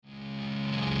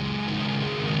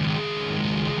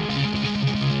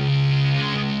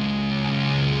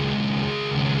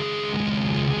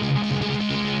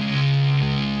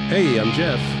Hey, I'm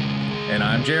Jeff. And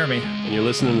I'm Jeremy. And you're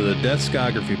listening to the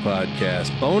Deathscography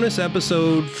Podcast, bonus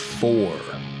episode 4.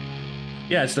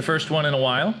 Yeah, it's the first one in a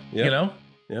while, Yep. you know?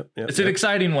 Yep. It's an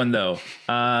exciting one, though.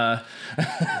 It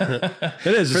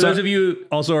is. For those of you...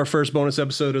 Also our first bonus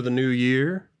episode of the new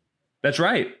year. That's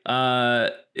right.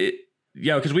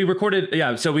 Because we recorded...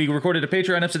 Yeah, so we recorded a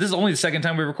Patreon episode. This is only the second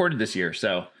time we recorded this year,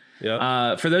 so...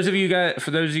 Yeah. For those of you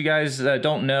guys that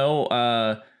don't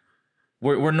know...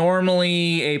 We're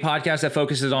normally a podcast that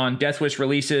focuses on Death Wish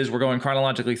releases. We're going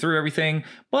chronologically through everything,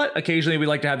 but occasionally we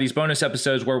like to have these bonus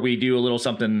episodes where we do a little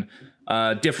something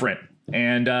different.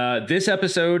 And this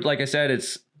episode, like I said,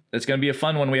 it's going to be a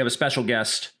fun one. We have a special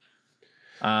guest,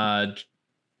 Jeff.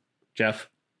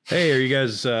 Hey, are you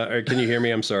guys? Can you hear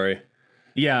me? I'm sorry.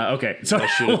 Yeah. Okay. So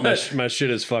my shit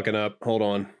is fucking up. Hold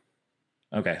on.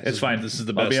 Okay, it's fine. This is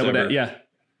the best ever.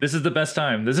 This is the best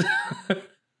time.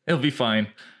 It'll be fine.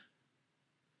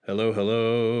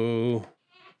 Hello.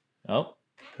 Oh.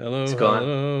 Hello. It's gone.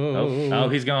 Oh,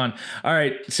 he's gone. All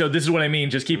right. So this is what I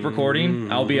mean. Just keep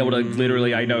recording. I'll be able to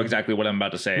literally, I know exactly what I'm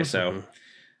about to say. So,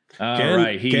 all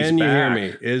right. He's can you back. hear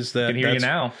me? I can hear you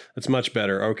now. That's much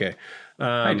better. Okay.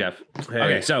 Hi, Jeff. Hey,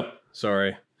 okay. So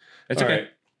sorry. It's all okay.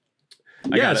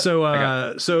 Right.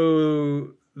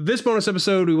 So this bonus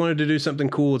episode, we wanted to do something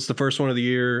cool. It's the first one of the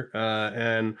year.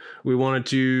 And we wanted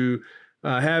to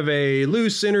have a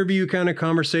loose interview kind of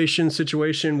conversation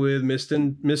situation with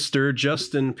Mr.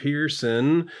 Justin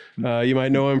Pearson. You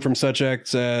might know him from such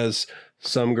acts as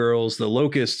Some Girls, The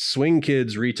Locusts, Swing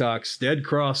Kids, Retox, Dead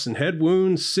Cross, and Head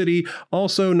Wounds City.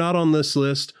 Also not on this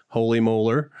list, Holy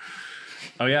Molar.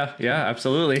 Oh, yeah. Yeah,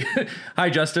 absolutely.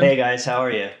 Hi, Justin. Hey, guys. How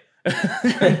are you?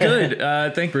 Good.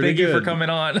 Thank you for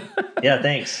coming on. Yeah,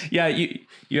 thanks. Yeah,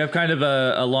 you have kind of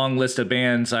a long list of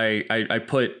bands. I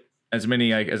put as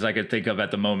many as I could think of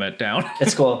at the moment down.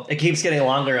 It's cool. It keeps getting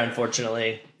longer,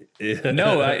 unfortunately.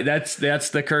 No, that's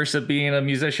the curse of being a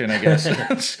musician, I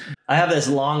guess. I have this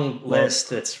long list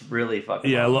that's really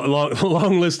fucking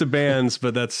long list of bands,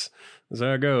 but that's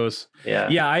how it goes. Yeah.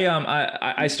 Yeah,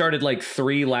 I started like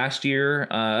 3 last year.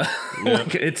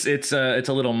 Like it's a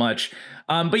little much.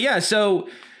 But yeah, so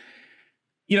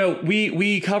you know,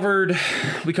 we covered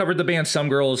the band Some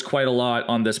Girls quite a lot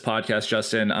on this podcast,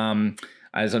 Justin.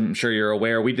 As I'm sure you're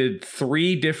aware, we did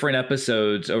 3 different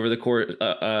episodes over the course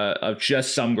of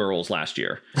just Some Girls last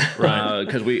year. Right.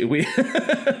 Because we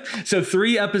so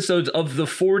 3 episodes of the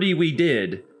 40 we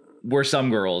did were Some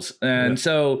Girls. And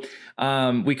so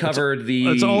we covered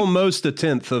it's almost a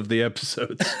 10th of the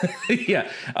episodes.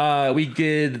 Yeah. We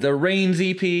did the Rains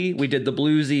EP, we did the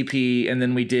Blues EP, and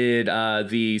then we did All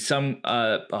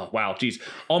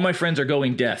My Friends Are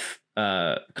Going Deaf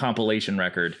compilation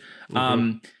record.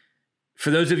 For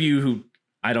those of you who,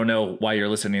 I don't know why you're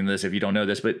listening to this if you don't know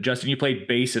this, but Justin, you played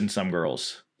bass in Some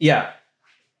Girls. Yeah.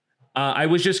 I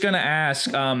was just going to ask,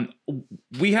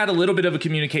 we had a little bit of a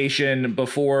communication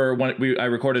before I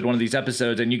recorded one of these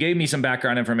episodes, and you gave me some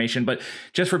background information, but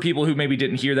just for people who maybe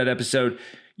didn't hear that episode,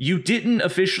 you didn't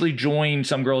officially join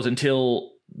Some Girls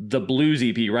until the Blues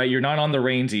EP, right? You're not on the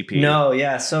Rains EP. No,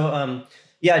 yeah. So,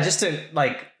 just to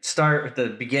start at the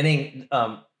beginning,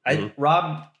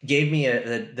 Rob gave me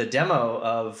the demo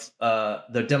of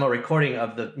the demo recording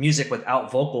of the music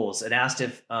without vocals and asked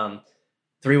if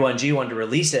 31G wanted to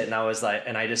release it, and I was like,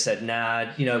 and I just said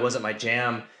nah, it wasn't my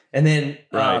jam. And then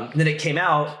then it came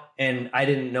out, and I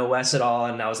didn't know Wes at all,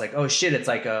 and I was like, oh shit, it's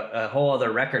like a whole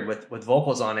other record with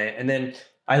vocals on it. And then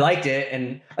I liked it,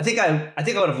 and I think I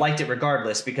would have liked it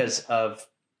regardless because of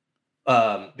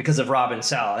Rob and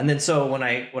Sal. And then so when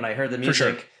I heard the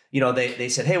music, they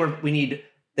said, hey,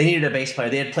 they needed a bass player.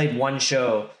 They had played one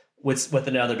show with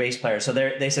another bass player. So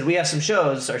they said, we have some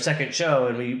shows, our second show,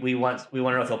 and we want to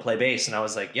know if he'll play bass. And I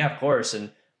was like, yeah, of course.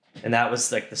 And that was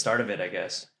like the start of it, I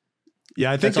guess.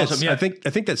 Yeah, I think that's awesome. Yeah. I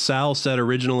think that Sal said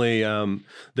originally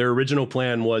their original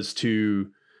plan was to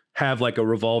have like a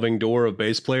revolving door of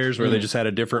bass players where they just had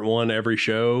a different one every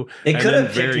show. They could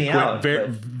have kicked me out.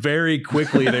 Very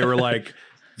quickly they were like,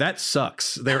 that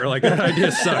sucks. They were like, that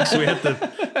idea sucks. We have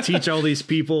to teach all these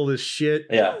people this shit.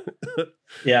 Yeah.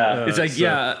 Yeah. It's like,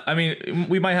 I mean,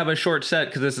 we might have a short set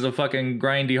because this is a fucking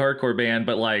grindy hardcore band,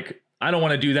 but like, I don't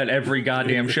want to do that every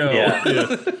goddamn show.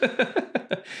 Yeah.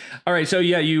 All right. So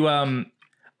yeah, you,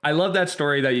 I love that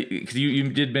story that because you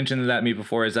did mention that to me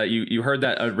before, is that you heard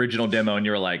that original demo and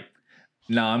you were like,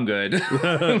 no, I'm good.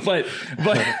 but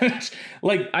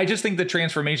like, I just think the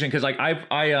transformation, cause like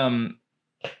I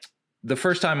the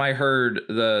first time I heard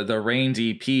the Rains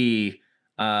EP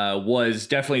was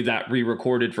definitely that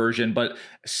re-recorded version, but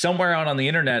somewhere out on the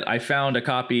internet I found a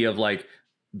copy of like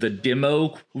the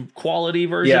demo quality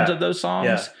versions of those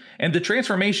songs, and the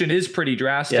transformation is pretty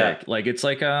drastic. Like it's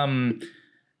like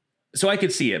so I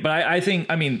could see it, but I think,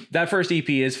 I mean, that first EP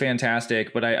is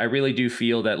fantastic, but I really do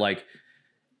feel that like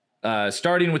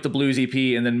starting with the blues EP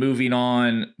and then moving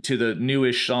on to the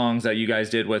newish songs that you guys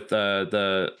did with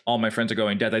the All My Friends Are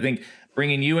Going Death, I think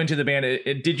bringing you into the band,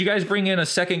 did you guys bring in a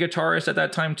second guitarist at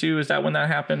that time too? Is that when that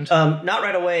happened? Not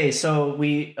right away. So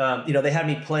we, they had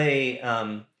me play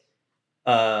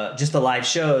just the live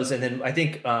shows, and then I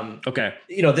think, then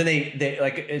they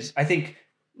like, I think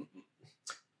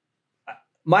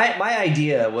my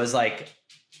idea was like,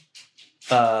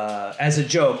 as a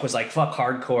joke, was like, fuck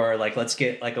hardcore, like let's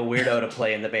get like a weirdo to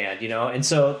play in the band, and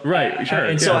so so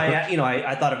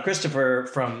I thought of Christopher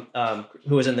from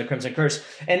who was in the Crimson Curse,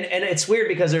 and it's weird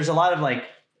because there's a lot of like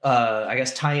I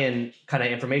guess tie-in kind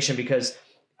of information, because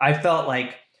I felt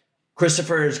like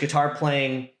Christopher's guitar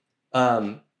playing,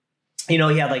 he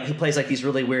plays like these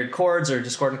really weird chords or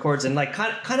discordant chords, and like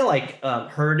kind of like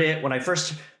heard it when I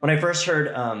first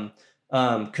heard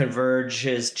Converge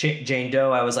his Jane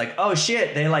Doe, I was like, oh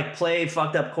shit, they like play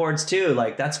fucked up chords too,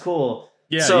 like that's cool.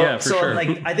 So sure.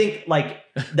 Like I think like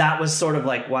that was sort of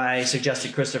like why I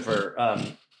suggested Christopher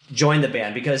join the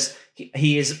band, because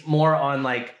he is more on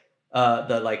like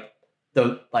the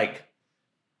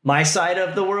my side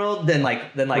of the world than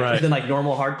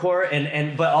normal hardcore,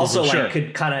 and but also like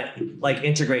could kind of like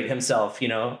integrate himself,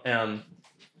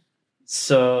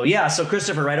 So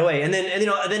Christopher right away, and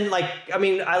then like, I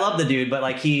mean, I love the dude, but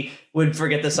like he would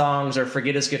forget the songs or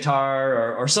forget his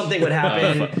guitar or something would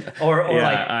happen or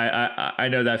like I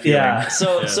know that feeling. Yeah.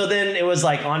 So then it was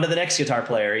like on to the next guitar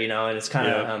player, and it's kind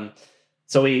of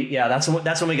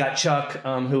that's when we got Chuck,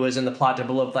 who was in the plot to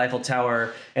blow up the Eiffel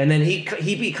Tower, and then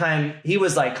he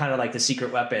was like kind of like the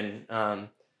secret weapon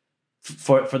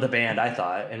for the band, I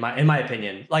thought, in my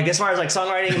opinion. Like as far as like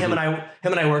songwriting, him and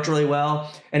I worked really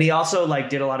well, and he also like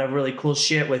did a lot of really cool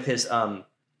shit with his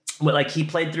he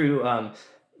played through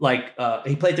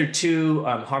two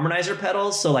harmonizer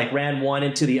pedals, so like ran one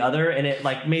into the other, and it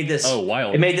like made this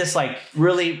wild. It made this like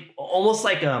really almost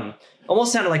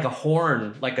sounded like a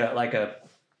horn, like a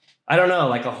I don't know,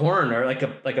 like a horn or like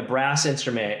a brass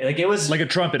instrument. Like it was like a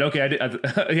trumpet. Okay,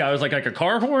 I was like a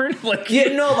car horn. Like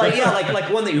like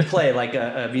one that you play like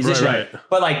a musician. Right.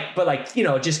 But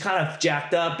just kind of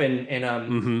jacked up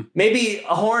and maybe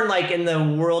a horn like in the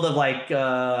world of like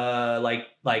the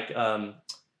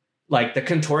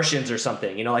Contortions or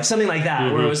something, like something like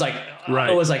that, where it was like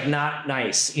it was like not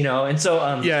nice, and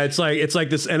so it's like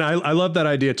this, and I love that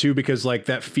idea too, because like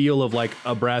that feel of like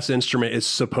a brass instrument is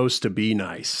supposed to be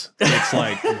nice. It's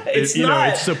like it's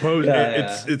supposed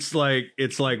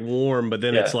it's like warm, but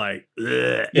then it's like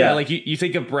like you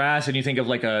think of brass and you think of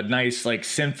like a nice like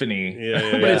symphony,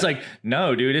 but it's like,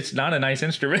 no dude, it's not a nice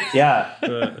instrument.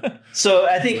 So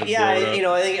I think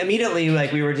I think immediately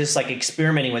like we were just like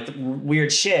experimenting with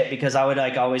weird shit, because I would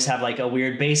like always have like a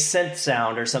weird bass synth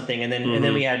sound or something, and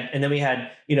then we had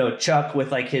Chuck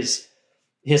with like his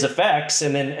effects,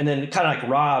 and then kind of like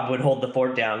Rob would hold the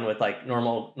fort down with like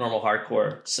normal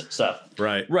hardcore stuff.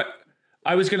 Right.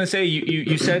 I was gonna say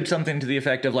you said something to the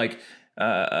effect of like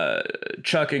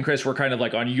Chuck and Chris were kind of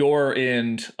like on your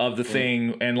end of the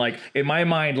thing, and like in my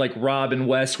mind like Rob and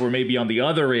Wes were maybe on the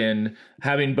other end,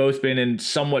 having both been in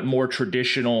somewhat more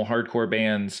traditional hardcore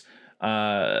bands.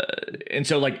 And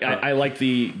so like I like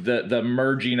the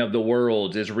merging of the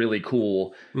worlds is really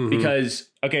cool, because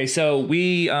so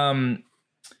we for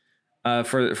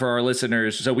our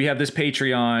listeners, so we have this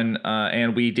Patreon,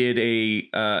 and we did a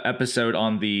episode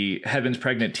on the Heaven's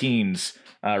Pregnant Teens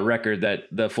record, that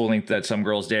the full length that Some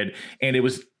Girls did, and it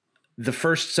was the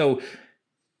first. So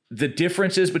the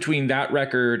differences between that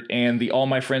record and the All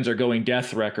My Friends Are Going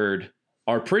Death record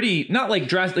are pretty, not like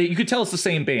drastic. You could tell it's the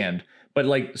same band, but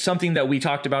like something that we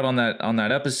talked about on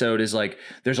that episode is like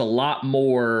there's a lot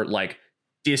more like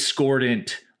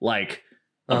discordant, like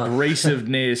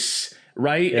abrasiveness,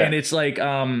 right? And it's like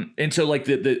and so like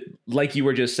the like you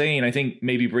were just saying, I think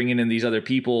maybe bringing in these other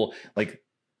people, like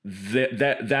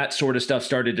that sort of stuff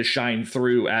started to shine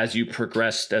through as you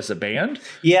progressed as a band.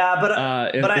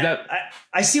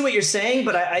 I see what you're saying,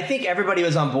 but I think everybody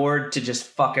was on board to just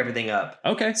fuck everything up.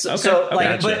 So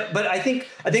like, but I think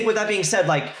with that being said,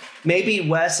 like maybe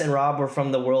Wes and Rob were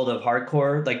from the world of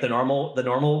hardcore, like the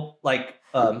normal like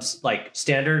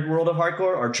standard world of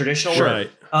hardcore or traditional world.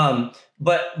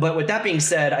 But with that being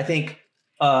said, I think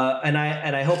and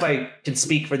I hope I can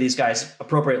speak for these guys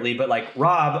appropriately, but like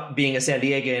Rob being a San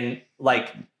Diegan,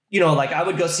 like I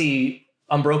would go see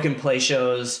Unbroken play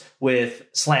shows with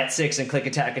Slant Six and Click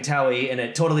Attack Atawi, and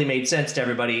it totally made sense to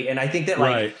everybody. And I think that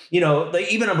like,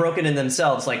 even Unbroken in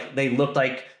themselves, like they looked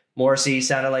like Morrissey,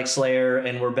 sounded like Slayer,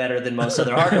 and were better than most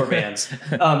other hardcore bands.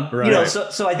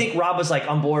 So I think Rob was like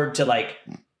on board to like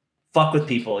fuck with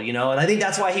people, and I think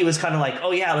that's why he was kind of like,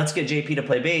 oh yeah, let's get JP to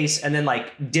play bass, and then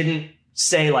like didn't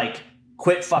say like,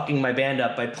 quit fucking my band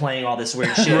up by playing all this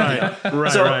weird shit.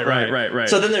 Right.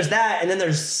 So then there's that, and then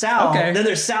there's Sal. Okay. Then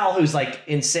there's Sal, who's like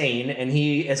insane, and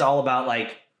he is all about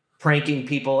like pranking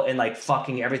people and like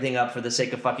fucking everything up for the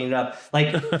sake of fucking it up.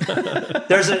 Like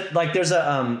there's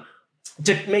a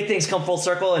to make things come full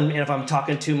circle, and if I'm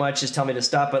talking too much, just tell me to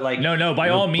stop. But like, no, by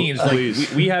all means,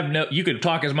 like, we have no. You can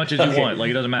talk as much as you want.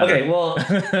 Like it doesn't matter. Okay, well,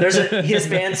 his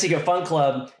band Secret Fun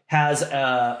Club has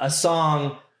a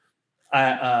song.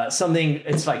 Something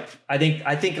it's like I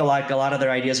think a lot of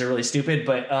their ideas are really stupid,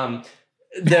 but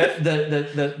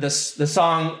the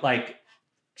song like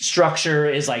structure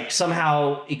is like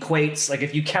somehow equates, like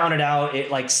if you count it out,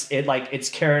 it's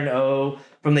Karen O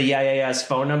from the Yeah Yeah Yeah's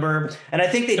phone number, and I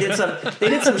think they did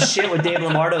some shit with Dave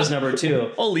Lombardo's number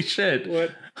too. Holy shit!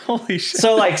 What? Holy shit!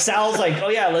 So like Sal's like, oh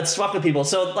yeah, let's swap with people.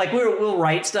 So like we'll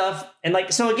write stuff, and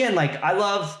like so again, like I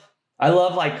love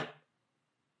like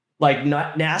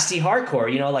not nasty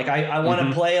hardcore, like I want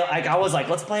to play, like I was like,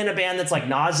 let's play in a band that's like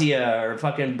Nausea or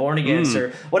fucking Born Against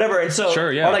or whatever. And so,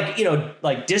 or like,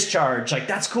 like Discharge, like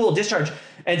that's cool, Discharge.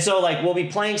 And so like, we'll be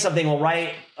playing something, we'll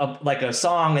write a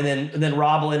song, and then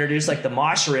Rob will introduce like the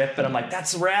mosh riff, and I'm like,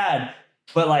 that's rad.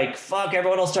 But like, fuck,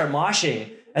 everyone will start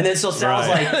moshing. And then so Sal's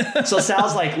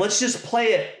like, let's just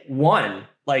play it one.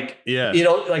 Like,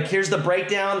 like here's the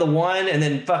breakdown, the one, and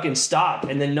then fucking stop.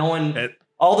 And then no one...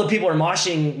 all the people are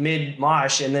moshing mid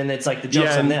mosh, and then it's like the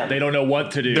joke's on them. They don't know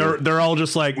what to do. They're all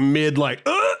just like mid, like,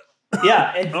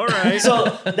 yeah. And all right.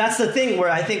 So that's the thing where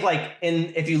I think like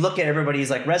if you look at everybody's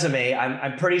like resume,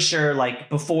 I'm pretty sure like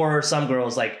before Some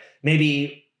Girls, like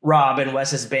maybe Rob and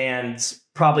Wes's bands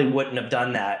probably wouldn't have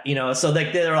done that, so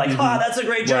like they're like, that's a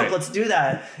great joke, let's do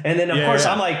that. And then of course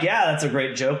I'm like, yeah, that's a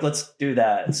great joke, let's do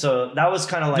that. So that was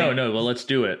kind of like, well, let's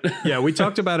do it. Yeah, we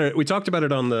talked about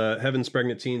it on the Heaven's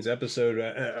Pregnant Teens episode,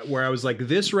 where I was like,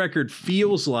 this record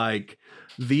feels like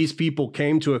these people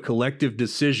came to a collective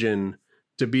decision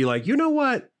to be like, you know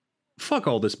what, fuck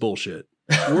all this bullshit,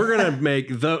 we're gonna make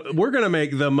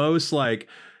the most, like,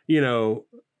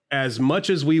 as much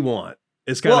as we want.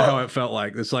 It's kind of how it felt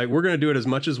like. It's like, we're going to do it as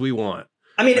much as we want.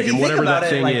 I mean, if you think whatever about that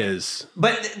thing like, is.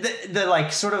 But the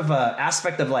like sort of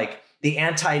aspect of like the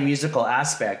anti-musical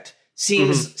aspect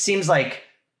seems like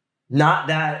not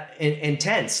that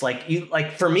intense.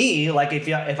 Like for me, like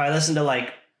if I listen to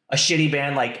like a shitty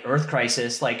band like Earth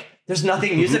Crisis, like there's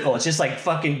nothing musical. It's just like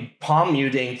fucking palm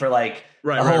muting for like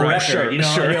a whole record, sure.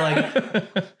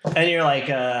 And you're like,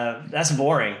 that's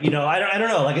boring. I don't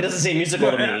know. Like it doesn't seem musical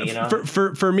to me.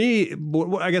 For me,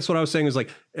 I guess what I was saying is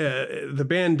like the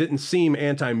band didn't seem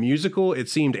anti-musical. It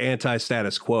seemed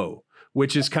anti-status quo,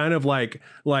 which is kind of like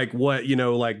what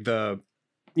like the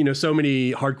so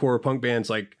many hardcore punk bands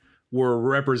like were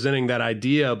representing that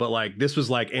idea, but like this was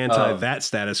like anti that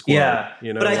status quo. Yeah,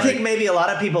 but I think maybe a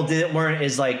lot of people weren't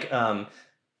as like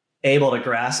able to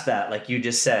grasp that, like you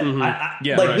just said.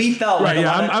 We felt like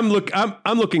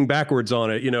I'm looking backwards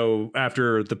on it,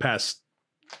 after the past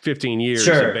 15 years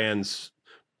of bands.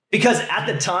 Because at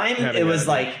the time, it was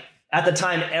like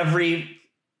every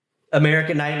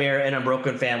American Nightmare and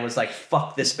Unbroken fan was like,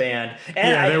 fuck this band.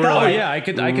 And I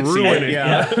could see it.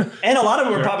 Yeah. And a lot of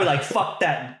them were probably like, fuck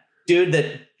that dude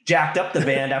that jacked up the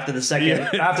band after the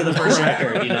first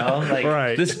record,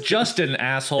 like this Justin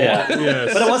asshole. Yeah.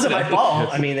 Yes. But it wasn't my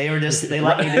fault. I mean, they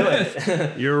let me do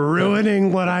it. You're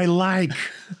ruining what I like.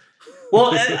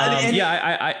 Well,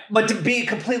 but to be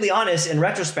completely honest, in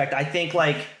retrospect, I think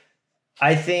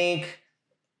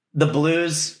the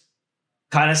blues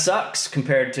kind of sucks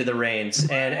compared to the Rains,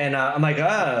 and I'm like,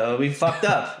 oh, we fucked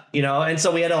up, and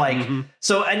so we had to like,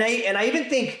 so and I even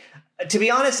think. To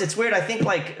be honest, it's weird. I think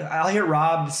like I'll hear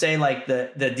Rob say like the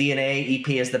DNA EP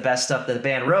is the best stuff that the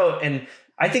band wrote, and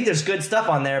I think there's good stuff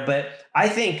on there. But I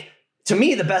think to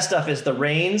me the best stuff is the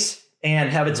Rains and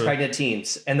Heaven's Pregnant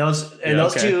Teens, and those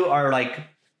two are like.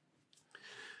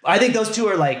 I think those two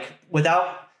are like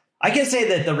without. I can say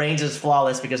that the Rains is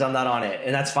flawless because I'm not on it,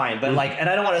 and that's fine. But like, and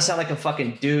I don't want to sound like a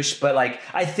fucking douche, but like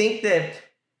I think that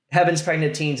Heaven's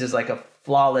Pregnant Teens is like a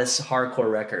flawless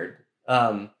hardcore record.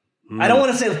 I don't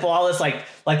want to say flawless, like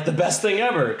the best thing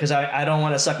ever, because I don't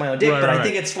want to suck my own dick, I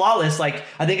think it's flawless. Like,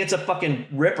 I think it's a fucking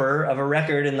ripper of a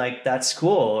record, and like, that's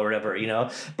cool or whatever,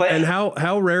 But and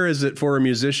how rare is it for a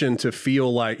musician to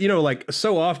feel like, like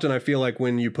so often I feel like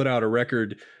when you put out a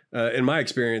record, in my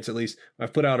experience, at least,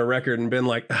 I've put out a record and been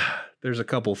like, there's a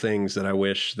couple things that I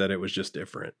wish that it was just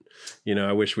different. You know,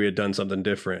 I wish we had done something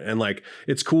different. And like,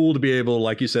 it's cool to be able,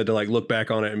 like you said, to like look back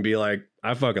on it and be like,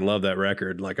 I fucking love that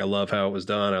record. Like, I love how it was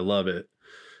done. I love it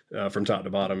from top to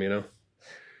bottom, you know?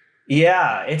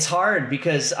 Yeah, it's hard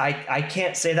because I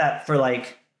can't say that for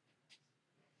like,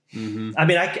 mm-hmm. I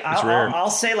mean, I'll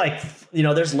say like, you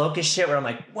know, there's Locust shit where I'm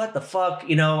like, what the fuck,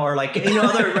 you know, or like, you know,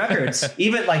 other records,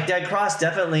 even like Dead Cross,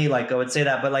 definitely like I would say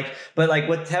that, but like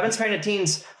with Heaven's Pregnant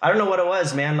Teens, I don't know what it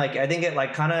was, man. Like, I think it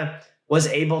like kind of was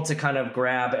able to kind of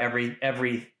grab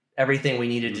everything we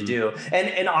needed to do.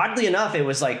 And oddly enough, it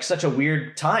was like such a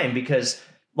weird time because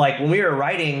like when we were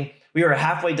writing, we were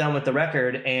halfway done with the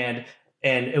record and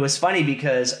it was funny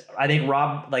because I think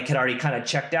Rob like had already kind of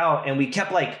checked out and we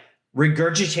kept like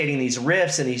regurgitating these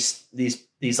riffs and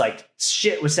these like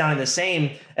shit was sounding the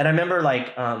same. And I remember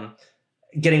like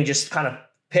getting just kind of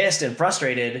pissed and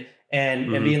frustrated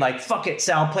and being like, fuck it,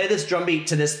 Sal, play this drum beat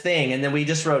to this thing. And then we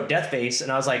just wrote Death Face.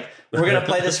 And I was like, we're going to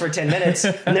play this for 10 minutes.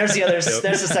 And there's there's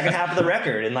the second half of the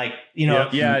record. And like, you know,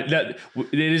 that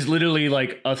it is literally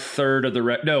like a third of the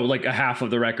like a half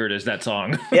of the record is that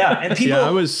song. Yeah. And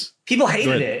people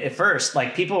hated it at first.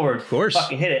 Like people were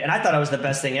fucking hit it. And I thought it was the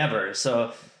best thing ever.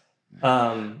 So,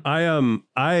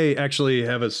 I actually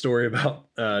have a story about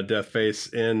Death Face.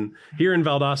 Here in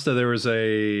Valdosta there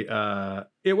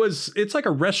was it's like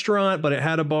a restaurant, but it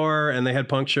had a bar and they had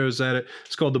punk shows at it.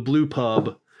 It's called the Blue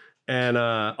Pub, and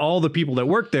all the people that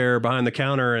worked there behind the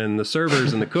counter and the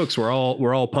servers and the cooks were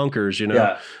all punkers, you know.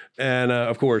 Yeah. And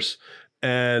of course,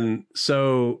 and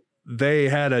so they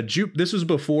had this was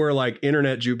before like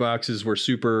internet jukeboxes were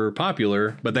super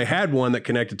popular, but they had one that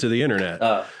connected to the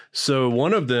internet. So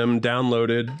one of them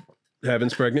downloaded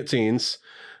Heaven's Pregnant Teens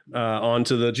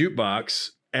onto the jukebox.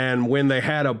 And when they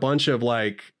had a bunch of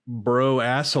like bro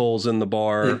assholes in the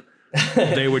bar,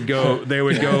 they would go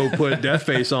put Death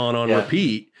Face on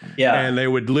repeat. Yeah. And they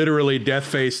would literally Death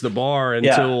Face the bar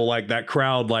until like that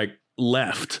crowd like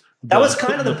left. That was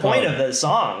kind of the point of the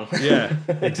song. Yeah,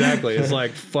 exactly. It's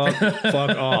like fuck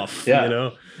off. Yeah. You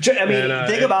know. I mean,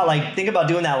 think about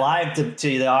doing that live to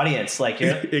the audience, like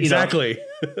exactly.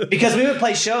 You know, because we would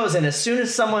play shows, and as soon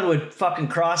as someone would fucking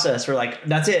cross us, we're like,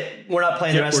 "That's it. We're not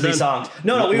playing the rest of these songs."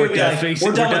 No, we would be like,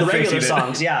 "We're done with the regular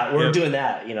songs." Yeah, we're doing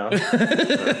that. You know.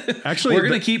 Actually, we're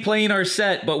gonna keep playing our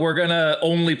set, but we're gonna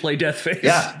only play Death Face.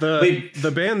 Yeah,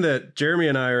 the band that Jeremy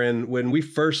and I are in, when we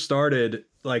first started,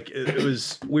 like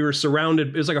we were surrounded.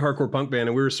 It was like a hardcore punk band,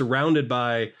 and we were surrounded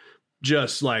by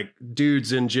just like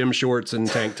dudes in gym shorts and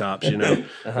tank tops, you know.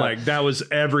 Like that was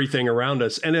everything around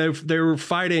us, and they were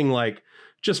fighting like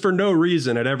just for no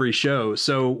reason at every show.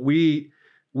 So we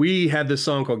had this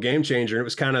song called Game Changer, and it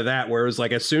was kind of that, where it was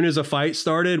like as soon as a fight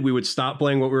started, we would stop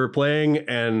playing what we were playing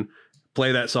and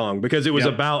play that song, because it was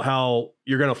about how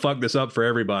you're gonna fuck this up for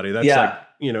everybody. That's like,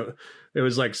 you know, it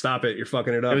was like, stop it, you're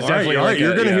fucking it up. It all right,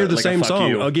 you're gonna hear the same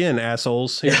song again,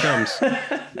 assholes. Here it comes.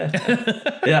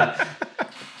 Yeah.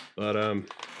 But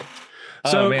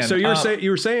so you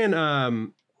were saying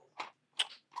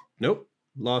nope,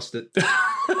 lost it.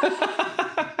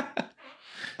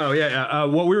 Oh yeah.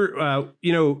 What we were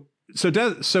you know,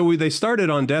 they started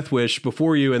on Death Wish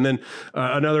before you, and then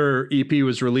another EP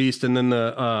was released, and then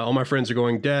the All My Friends Are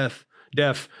Going Deaf.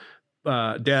 Yeah.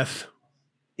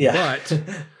 But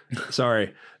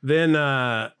sorry.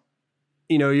 Then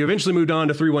you know, you eventually moved on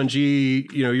to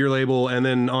 31G, you know, your label, and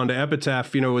then on to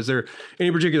Epitaph. You know, was there any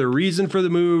particular reason for the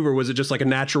move, or was it just like a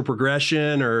natural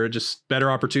progression, or just better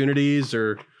opportunities,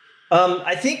 or?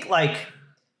 I think like,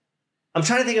 I'm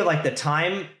trying to think of like the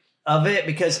time of it,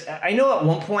 because I know at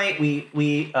one point we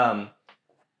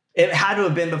it had to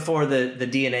have been before the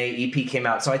DNA EP came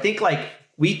out. So I think like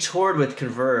we toured with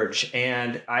Converge,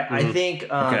 and I think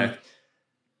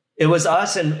it was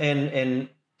us and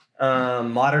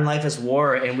Modern Life is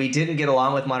War, and we didn't get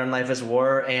along with Modern Life is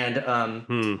War, and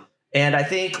I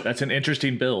think that's an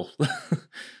interesting bill.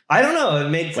 I don't know. It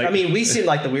made. I mean, we seemed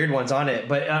like the weird ones on it,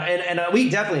 but and we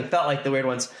definitely felt like the weird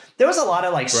ones. There was a lot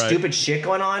of like stupid shit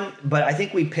going on, but I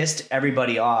think we pissed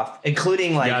everybody off,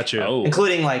 including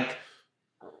like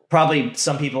probably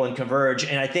some people in Converge,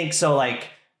 and I think so like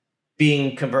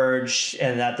being Converge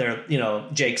and that they're, you know,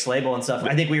 Jake's label and stuff.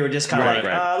 I think we were just kind of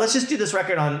let's just do this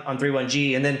record on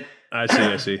 31G, and then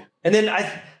I see. And then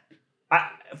I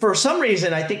for some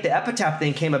reason, I think the Epitaph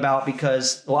thing came about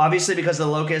because of the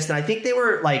Locust, and I think they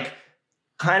were like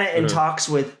kind of in talks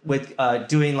with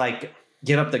doing like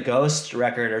Give Up the Ghost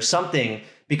record or something,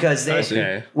 because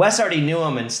Wes already knew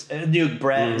him and knew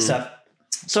Brett and stuff,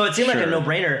 so it seemed like a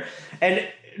no-brainer. And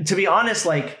to be honest,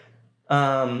 like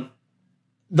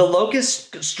the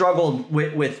Locust struggled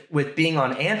with being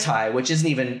on Anti, which isn't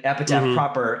even Epitaph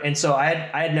proper, and so I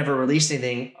had never released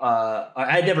anything. I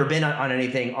had never been on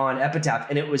anything on Epitaph,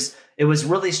 and it was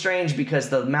really strange because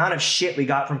the amount of shit we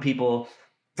got from people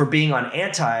for being on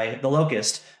Anti, the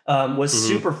Locust, was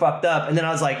super fucked up. And then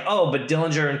I was like, oh, but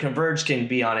Dillinger and Converge can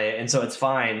be on it, and so it's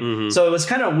fine. So it was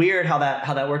kind of weird how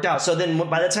that worked out. So then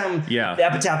by the time the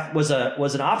Epitaph was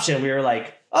an option, we were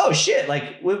like, oh shit,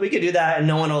 like we could do that and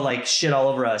no one will like shit all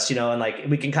over us, you know, and like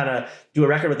we can kind of do a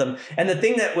record with them. And the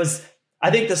thing that was,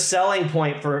 I think the selling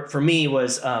point for me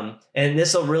was, and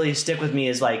this will really stick with me,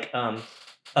 is like,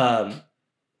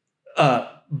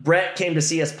 Brett came to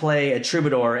see us play at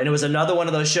Troubadour, and it was another one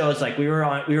of those shows. Like we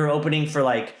were opening for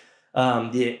like,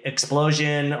 the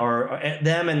Explosion or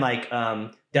them and like,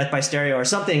 Death by Stereo or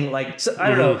something like, so, I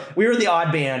don't know. We were the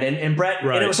odd band and Brett,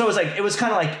 and it was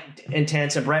kind of like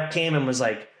intense. And Brett came and was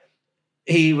like,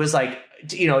 he was like,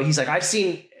 you know, he's like, I've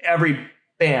seen every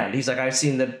band. He's like, I've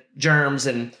seen the Germs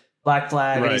and Black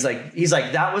Flag. And he's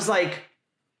like, that was like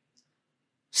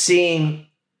seeing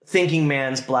Thinking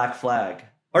Man's Black Flag.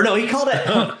 Or no, he called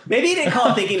it, maybe he didn't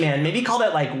call it Thinking Man. Maybe he called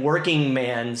it like Working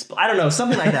Man's, I don't know,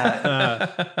 something like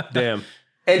that. Damn.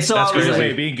 And so I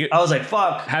was like,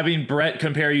 fuck. Having Brett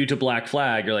compare you to Black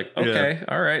Flag, you're like, okay,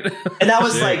 all right. And that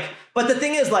was like, but the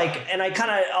thing is like, and I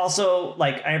kind of also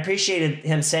like, I appreciated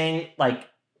him saying like,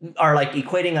 or like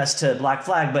equating us to Black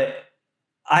Flag, but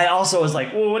I also was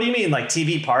like, well, what do you mean? Like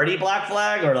TV Party Black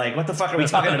Flag? Or like, what the fuck are we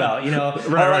talking about? You know, or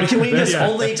like, can we just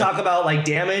only talk about like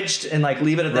Damaged and like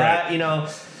leave it at that, you know?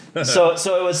 So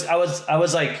it was, I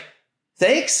was like,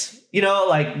 thanks, you know,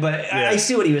 like, but I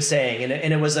see what he was saying.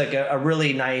 And it was like a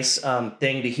really nice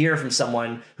thing to hear from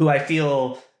someone who I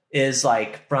feel is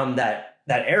like from that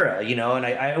era, you know? And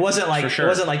I wasn't like, it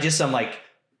wasn't like just some like,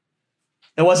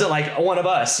 it wasn't like one of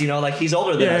us, you know, like he's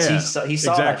older than us. He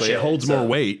saw that shit. It holds more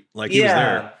weight. Like he was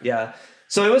there. Yeah.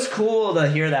 So it was cool to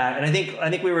hear that. And I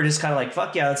think we were just kind of like,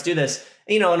 fuck yeah, let's do this.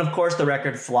 You know, and of course the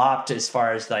record flopped as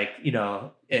far as like, you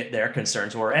know, their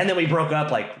concerns were. And then we broke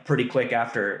up like pretty quick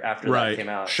after that came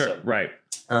out. Sure. So, right.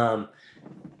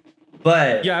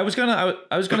 But yeah, I was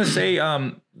gonna say,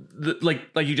 like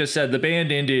you just said, the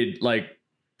band ended like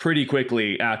pretty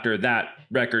quickly after that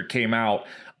record came out.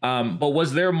 But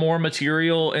was there more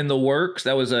material in the works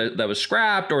that was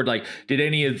scrapped, or like did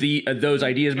any of those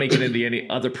ideas make it into any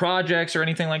other projects or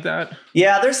anything like that?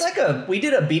 Yeah, there's like we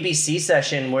did a BBC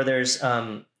session where there's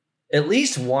at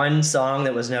least one song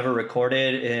that was never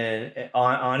recorded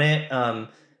on it. I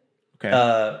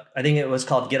think it was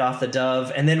called "Get Off the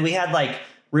Dove," and then we had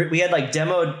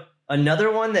demoed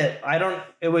another one that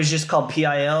it was just called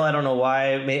PIL. I don't know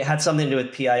why. It had something to do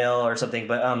with PIL or something,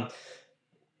 but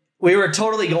we were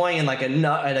totally going in like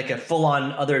a full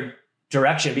on other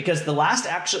direction, because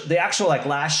the actual like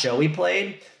last show we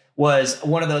played was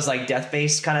one of those like death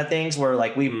face kind of things where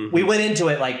like we went into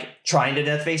it like trying to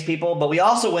death face people, but we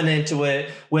also went into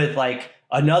it with like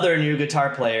another new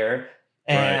guitar player.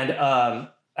 And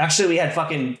actually we had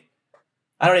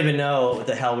I don't even know what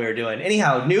the hell we were doing.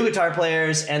 Anyhow, new guitar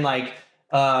players and like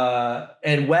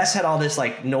and Wes had all this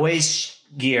like noise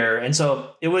gear, and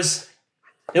so it was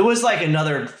like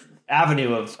another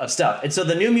avenue of stuff. And so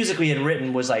the new music we had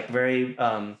written was like very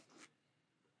I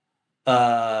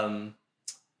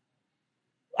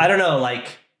don't know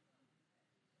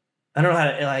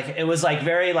how to, like, it was like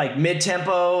very like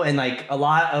mid-tempo and like a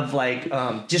lot of like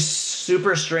just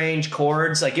super strange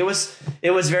chords. Like it was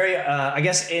very I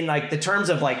guess in like the terms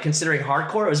of like considering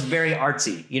hardcore, it was very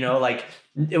artsy, you know, like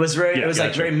it was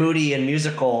like very moody and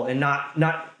musical and not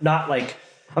like,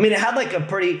 I mean, it had like a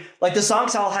pretty, like the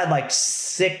songs all had like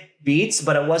sick beats,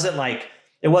 but it wasn't like,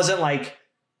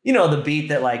 you know, the beat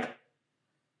that like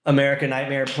American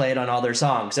Nightmare played on all their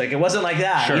songs. Like it wasn't like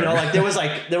that, you know, like there was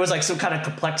like some kind of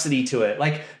complexity to it.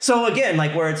 Like, so again,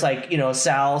 like where it's like, you know,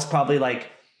 Sal's probably like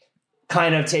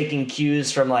kind of taking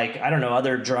cues from like, I don't know,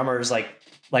 other drummers, like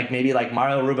maybe like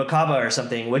Mario Rubalcaba or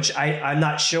something, which I'm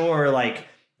not sure like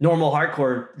normal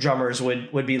hardcore drummers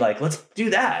would be like, let's do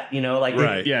that, you know, like,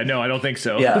 yeah, no, I don't think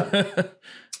so. Yeah.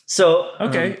 So,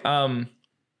 okay.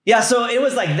 Yeah. So it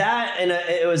was like that. And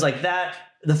it was like that,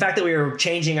 the fact that we were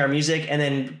changing our music and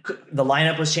then the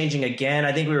lineup was changing again.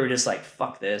 I think we were just like,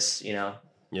 fuck this, you know?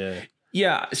 Yeah.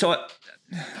 Yeah. So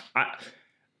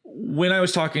when I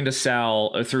was talking to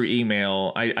Sal through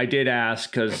email, I did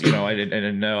ask, cause you know, I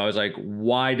didn't know. I was like,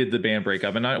 why did the band break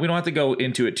up? And we don't have to go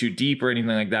into it too deep or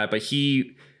anything like that, but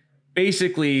he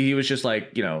was just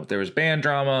like, you know, there was band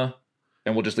drama.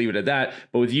 and we'll just leave it at that.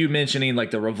 But with you mentioning like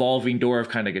the revolving door of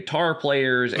kind of guitar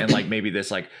players and like maybe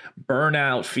this like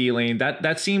burnout feeling,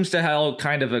 that seems to how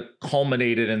kind of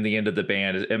culminated in the end of the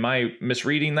band. Am I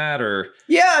misreading that or?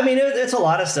 Yeah, I mean, it's a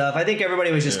lot of stuff. I think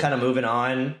everybody was just kind of moving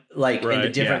on like into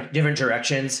different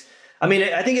directions. I mean,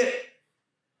 I think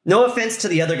no offense to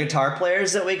the other guitar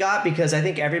players that we got, because I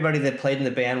think everybody that played in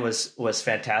the band was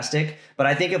fantastic. But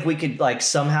I think if we could like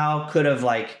somehow could have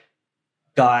like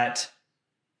got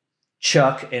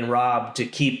Chuck and Rob to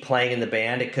keep playing in the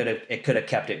band, it could have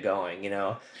kept it going, you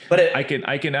know. But I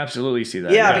can absolutely see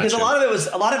that. Yeah, because a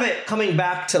lot of it coming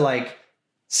back to like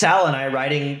Sal and I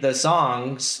writing the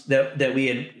songs that we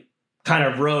had kind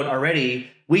of wrote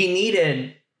already.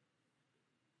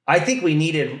 I think we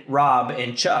needed Rob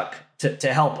and Chuck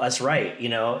to help us write, you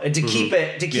know, and to keep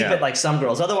it like Some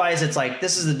Girls. Otherwise, it's like,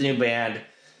 this is the new band.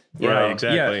 You know?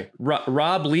 Exactly. Yeah.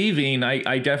 Rob leaving,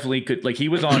 I definitely could, like, he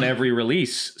was on every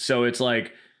release. So it's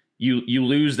like you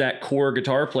lose that core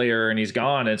guitar player and he's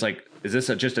gone. And it's like, is this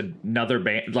just another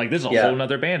band? Like, this is a whole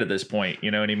nother band at this point.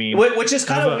 You know what I mean? Which is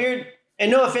kind of weird.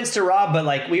 And no offense to Rob, but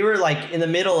like we were like in the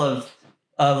middle of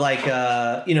like,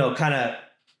 you know, kind of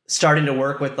starting to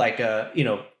work with like, you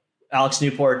know, Alex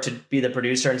Newport to be the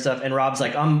producer and stuff. And Rob's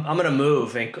like, I'm going to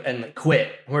move and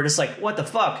quit. And we're just like, what the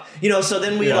fuck? You know? So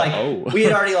then we we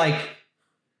had already like,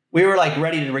 we were like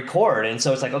ready to record. And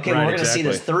so it's like, okay, well, we're going to see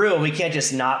this through and we can't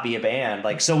just not be a band.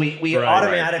 Like, so we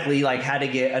automatically like had to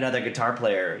get another guitar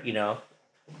player, you know?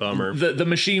 Bummer. The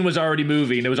machine was already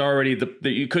moving. It was already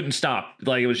you couldn't stop.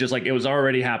 Like, it was just like, it was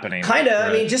already happening. Kind of. Right.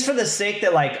 I mean, just for the sake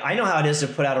that like, I know how it is to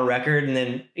put out a record and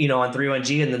then, you know, on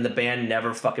 31G and then the band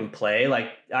never fucking play.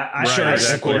 Like I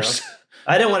of course.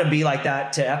 I didn't want to be like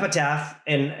that to Epitaph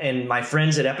and my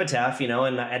friends at Epitaph, you know,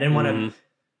 and I didn't want to,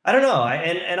 I don't know.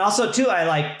 And also too, I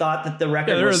like thought that the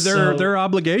record there are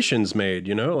obligations made,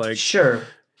 you know, like, sure.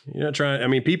 You're not trying. I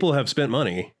mean, people have spent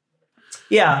money.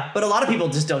 Yeah, but a lot of people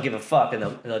just don't give a fuck and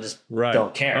they'll just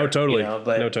don't care. Oh, totally. You know?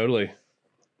 But, no, totally.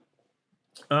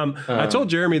 I told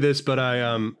Jeremy this, but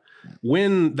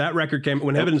when that record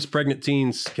when Heaven's Pregnant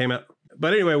Teens came out.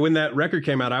 But anyway, when that record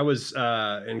came out, I was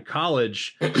in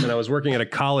college and I was working at a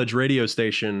college radio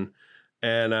station,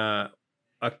 and a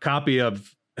copy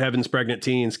of Heaven's Pregnant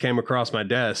Teens came across my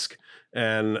desk,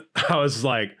 and I was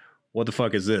like, what the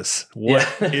fuck is this? What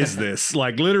is this?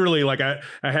 Like, literally, like I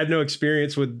had no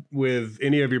experience with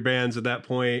any of your bands at that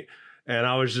point. And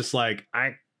I was just like,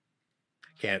 I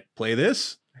can't play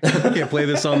this. I can't play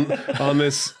this on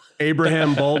this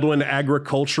Baldwin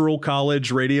Agricultural College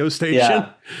radio station.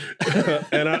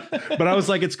 Yeah. But I was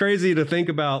like, it's crazy to think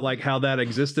about like how that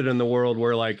existed in the world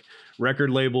where like record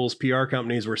labels, PR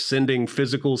companies were sending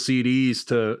physical CDs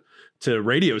to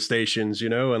radio stations, you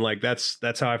know, and like that's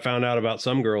how I found out about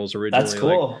Some Girls originally. That's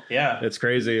cool. Like, yeah, it's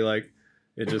crazy. Like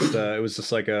it just it was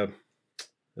just like a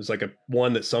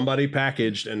one that somebody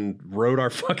packaged and wrote our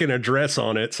fucking address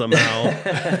on it somehow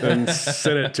and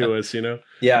sent it to us, you know.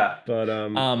 Yeah, but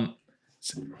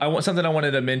I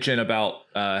wanted to mention about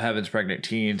Heaven's Pregnant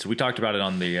Teens. We talked about it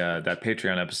on the that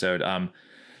Patreon episode.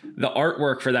 The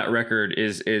artwork for that record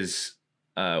is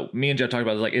me and Jeff talked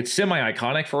about it, like it's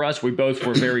semi-iconic for us. We both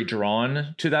were very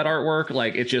drawn to that artwork.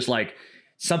 Like it's just like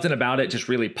something about it just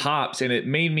really pops, and it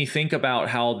made me think about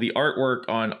how the artwork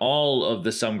on all of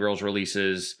the Some Girls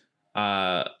releases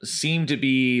seemed to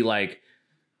be like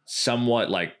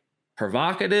somewhat like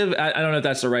provocative. I don't know if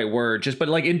that's the right word, but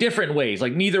like in different ways.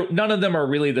 Like none of them are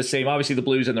really the same. Obviously, the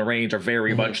Blues and the Rains are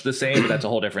very much the same, but that's a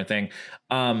whole different thing.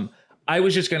 I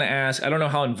was just going to ask, I don't know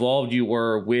how involved you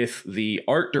were with the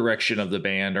art direction of the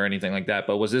band or anything like that,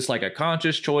 but was this like a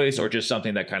conscious choice or just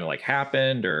something that kind of like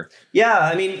happened or? Yeah.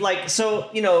 I mean, like, so,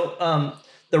 you know,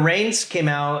 the Rains came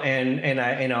out and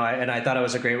I thought it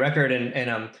was a great record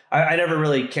and I never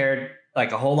really cared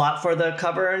like a whole lot for the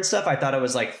cover and stuff. I thought it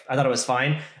was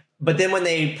fine. But then when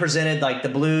they presented like the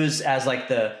Blues as like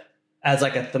a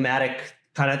thematic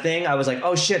kind of thing, I was like,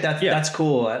 oh shit, that's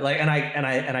cool. Like, and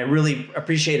I really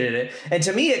appreciated it. And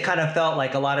to me, it kind of felt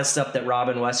like a lot of stuff that Rob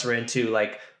and Wes were into,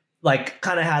 like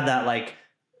kind of had that like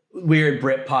weird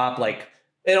Brit pop, like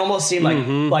it almost seemed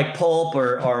like Pulp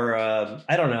or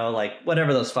I don't know, like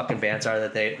whatever those fucking bands are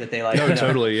that they like. No,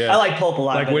 totally, yeah. I like Pulp a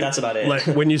lot, like but that's about it. Like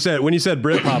when you said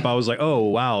Brit pop, I was like, oh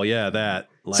wow, yeah, that.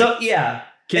 Like, so yeah,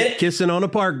 kissing on a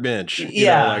park bench, you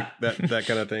know, like that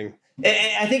kind of thing.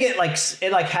 I think it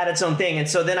had its own thing. And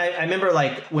so then I remember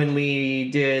like when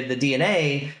we did the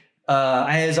DNA,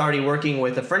 I was already working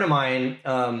with a friend of mine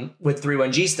with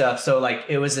 31G stuff. So like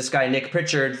it was this guy, Nick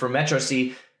Pritchard from Metro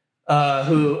C,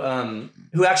 who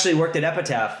actually worked at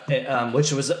Epitaph,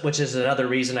 which is another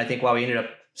reason I think why we ended up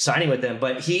signing with them.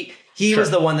 But he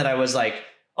was the one that I was like,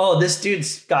 oh, this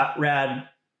dude's got rad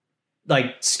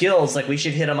like skills, like we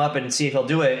should hit him up and see if he'll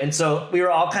do it. And so we were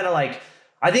all kind of like,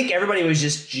 I think everybody was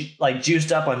just like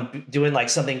juiced up on doing like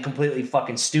something completely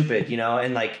fucking stupid, you know,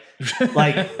 and like,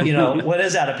 you know, what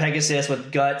is that? A Pegasus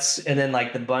with guts and then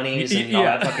like the bunnies and all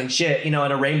that fucking shit, you know,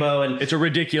 and a rainbow, and it's a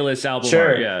ridiculous album. Sure.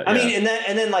 Art. Yeah. I mean,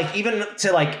 and then like even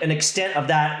to like an extent of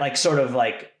that, like sort of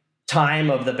like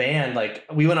time of the band, like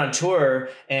we went on tour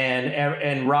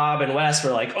and Rob and Wes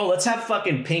were like, oh, let's have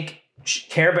fucking pink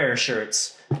Care Bear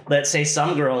shirts that say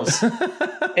Some Girls.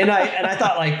 and I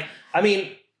thought like, I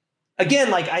mean,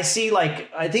 again, like I see, like,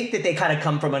 I think that they kind of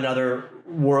come from another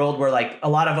world where like a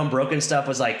lot of Unbroken stuff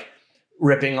was like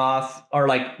ripping off or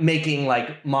like making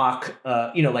like mock,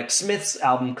 you know, like Smith's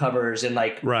album covers and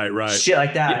like right shit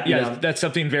like that. Yeah, you know? that's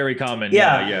something very common.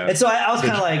 Yeah. And so I was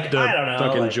kind of like, I don't know,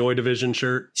 fucking like, Joy Division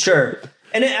shirt. Sure.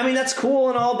 And I mean, that's cool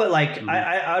and all, but like,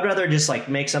 I'd rather just like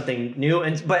make something new.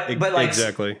 And, but like,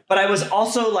 exactly. But I was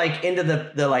also like into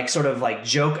the like sort of like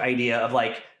joke idea of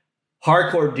like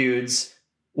hardcore dudes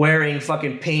wearing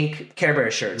fucking pink Care Bear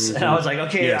shirts. And I was like,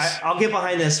 okay, yes. I'll get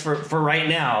behind this for right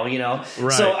now, you know?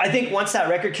 Right. So I think once that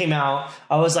record came out,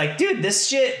 I was like, dude, this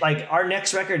shit, like our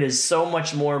next record is so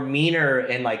much more meaner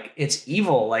and like, it's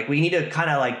evil. Like we need to kind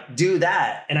of like do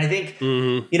that. And I think,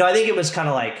 you know, I think it was kind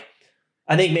of like,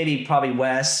 I think maybe probably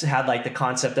Wes had like the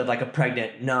concept of like a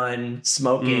pregnant nun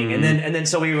smoking. And then,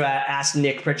 so we asked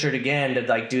Nick Pritchard again to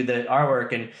like do the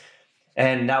artwork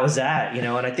and that was that, you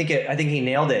know? And I think he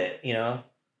nailed it, you know?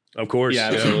 Of course.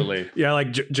 Yeah, absolutely. Yeah.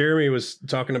 Like Jeremy was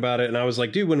talking about it and I was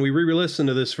like, dude, when we re-listened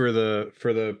to this for the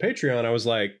Patreon, I was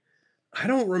like, I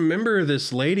don't remember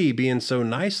this lady being so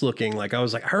nice looking. Like I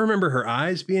was like, I remember her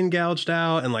eyes being gouged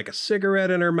out and like a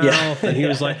cigarette in her mouth. Yeah. And he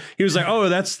was like, oh,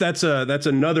 that's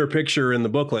another picture in the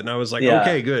booklet. And I was like,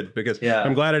 okay, good. Because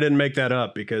I'm glad I didn't make that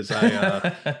up because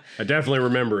I definitely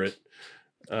remember it.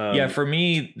 Yeah. For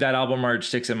me, that album art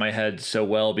sticks in my head so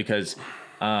well because,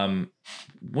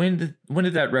 when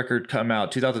did that record come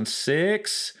out?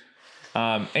 2006.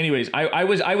 Anyways, I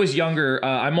was younger.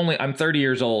 I'm 30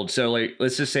 years old. So like,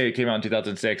 let's just say it came out in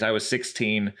 2006. I was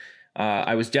 16.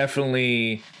 I was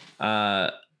definitely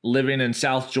living in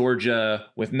South Georgia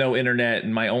with no internet,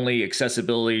 and my only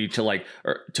accessibility to like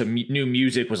new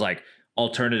music was like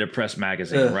Alternative Press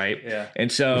magazine, right? Yeah.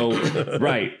 And so,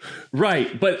 right.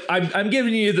 But I'm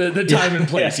giving you the time and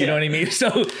place. You know what I mean?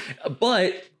 So,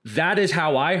 but that is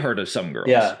how I heard of Some Girls.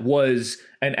 Was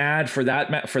an ad for that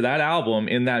album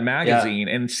in that magazine,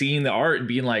 and seeing the art and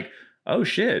being like, oh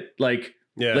shit, like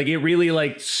it really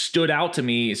like stood out to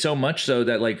me so much so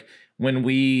that like when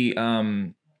we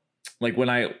like when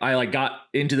I like got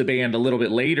into the band a little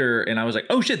bit later and I was like,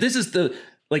 oh shit, this is the,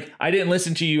 like I didn't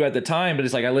listen to you at the time, but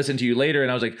it's like I listened to you later and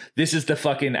I was like, this is the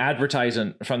fucking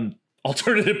advertisement from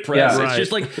Alternative Press. It's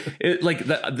just like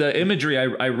the imagery.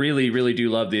 I really, really do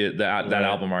love that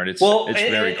album art. It's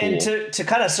very cool. And to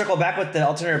kind of circle back with the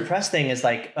Alternative Press thing is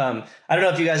like, I don't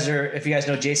know if you guys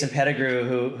know Jason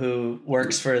Pettigrew who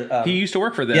works for. He used to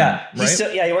work for them. Yeah,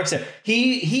 right? He works there.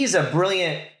 He's a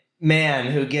brilliant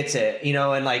man who gets it, you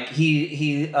know, and like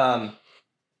he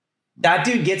that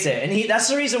dude gets it, and that's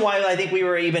the reason why I think we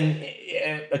were even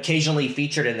occasionally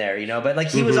featured in there, you know. But like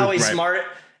he was always smart.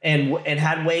 And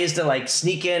had ways to like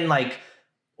sneak in like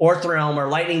Orthrealm or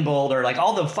Lightning Bolt or like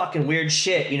all the fucking weird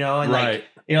shit, you know, and like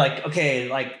you're like, okay,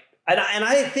 like and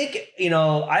I think, you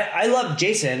know, I love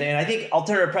Jason, and I think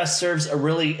Alternative Press serves a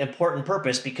really important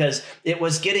purpose because it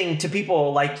was getting to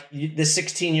people like the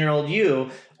 16-year-old you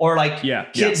or like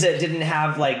kids that didn't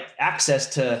have like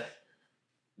access to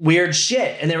weird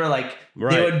shit, and they were like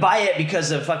they would buy it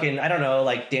because of fucking, I don't know,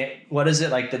 like what is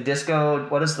it, like the disco,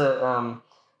 what is the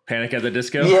Panic at the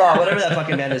Disco? Yeah, whatever that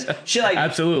fucking band is. Shit, like,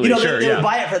 absolutely, you know, they would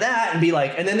buy it for that and be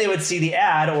like, and then they would see the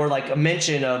ad or like a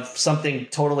mention of something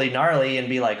totally gnarly and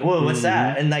be like, whoa, what's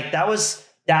that? And like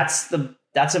that's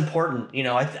important. You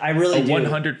know, I really do.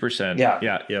 100%.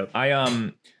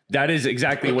 Yeah. That is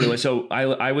exactly what it was. So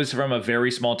I was from a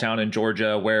very small town in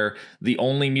Georgia where the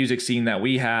only music scene that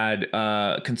we had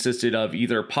consisted of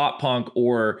either pop punk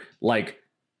or like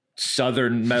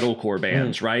Southern metalcore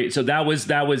bands, right? So that was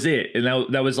it,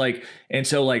 and that was like, and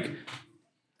so like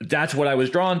that's what I was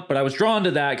drawn. But I was drawn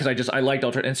to that because I liked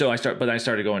alternative, and so I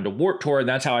started going to Warped Tour, and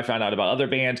that's how I found out about other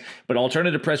bands. But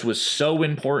Alternative Press was so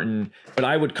important. But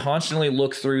I would constantly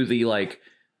look through the like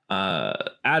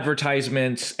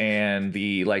advertisements and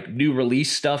the like new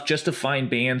release stuff just to find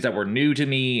bands that were new to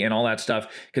me and all that stuff,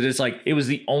 because it's like it was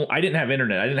the only, I didn't have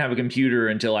internet, I didn't have a computer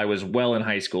until I was well in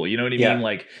high school, you know what I mean?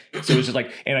 Like, so it was just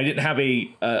like, and I didn't have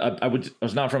I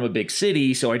was not from a big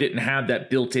city, so I didn't have that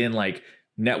built in like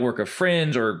network of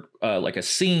friends or like a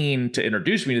scene to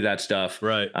introduce me to that stuff.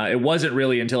 Right. It wasn't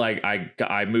really until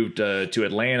I moved to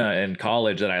Atlanta in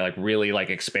college that I like really like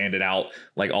expanded out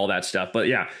like all that stuff. But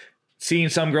yeah, seeing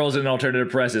Some Girls in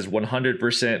Alternative Press is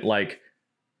 100% like,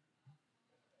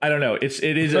 I don't know. It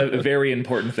is a very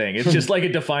important thing. It's just like a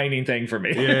defining thing for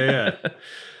me. Yeah.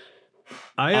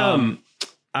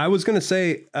 I was going to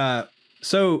say,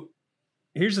 so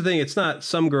here's the thing. It's not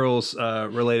Some Girls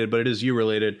related, but it is you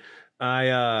related.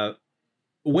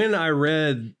 When I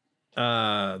read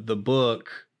the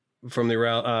book from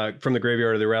the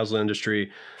Graveyard of the Arousal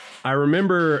Industry, I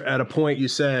remember at a point you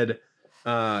said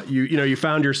you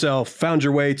found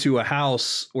your way to a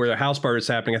house where the house party is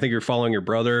happening. I think you're following your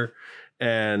brother,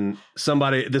 and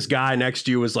this guy next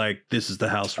to you was like, "This is the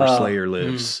house where Slayer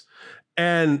lives."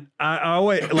 And I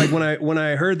always like when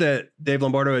I heard that Dave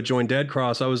Lombardo had joined Dead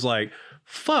Cross, I was like,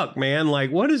 fuck, man, like,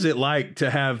 what is it like to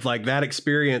have like that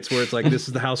experience where it's like, this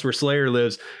is the house where Slayer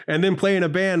lives, and then playing a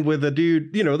band with a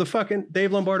dude, the fucking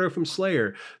Dave Lombardo from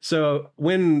Slayer. So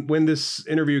when this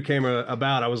interview came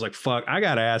about, I was like, fuck, I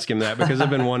got to ask him that, because I've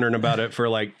been wondering about it for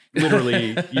like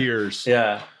literally years.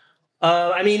 Yeah.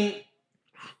 I mean,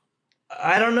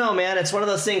 I don't know, man. It's one of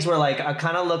those things where like, I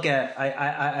kind of look at,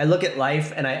 I look at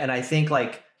life and I think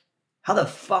like, how the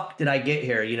fuck did I get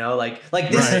here? Like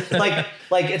this, right.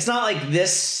 like it's not like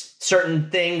this certain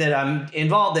thing that I'm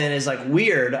involved in is like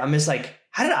weird. I'm just like,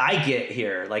 how did I get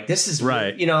here? Like, this is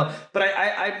right. But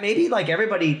I maybe like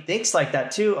everybody thinks like that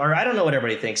too, or I don't know what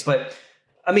everybody thinks, but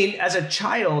I mean, as a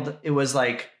child, it was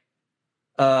like,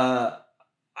 I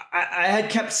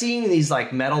had kept seeing these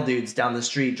like metal dudes down the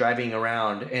street driving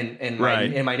around in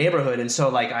my neighborhood. And so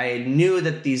like, I knew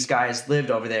that these guys lived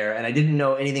over there, and I didn't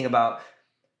know anything about,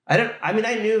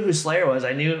 I knew who Slayer was.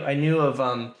 I knew of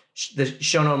the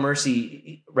Show No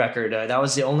Mercy record. That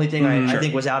was the only thing I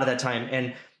think was out at that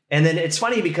time. And then it's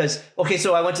funny because, okay,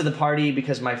 so I went to the party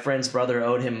because my friend's brother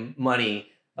owed him money.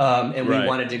 And we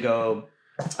wanted to go,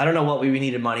 I don't know what we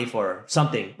needed money for,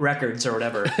 something, records or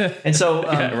whatever. And so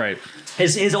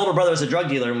his older brother was a drug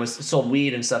dealer and sold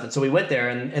weed and stuff. And so we went there,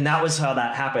 and that was how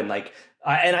that happened. Like,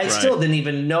 I still didn't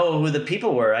even know who the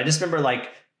people were. I just remember like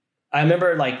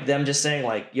them just saying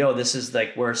like, yo, this is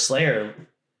like where Slayer,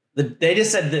 they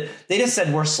just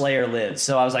said where Slayer lives.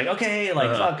 So I was like, okay,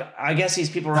 like, fuck, I guess these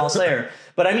people are all Slayer.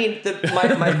 But I mean,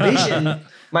 my vision,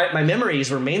 my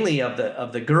memories were mainly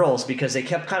of the girls, because they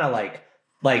kept kind of like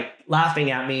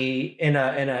laughing at me in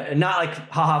a not like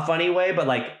haha funny way, but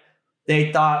like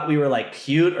they thought we were like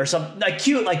cute or something, like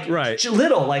cute, like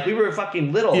little, like we were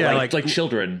fucking little, like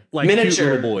children, like miniature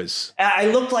cute little boys. I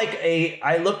looked like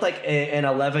an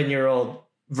 11-year-old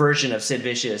version of Sid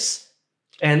Vicious,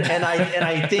 and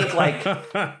I think like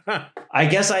I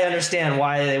guess I understand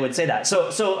why they would say that. So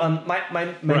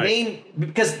my main,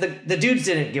 because the dudes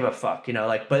didn't give a fuck,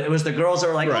 but it was the girls that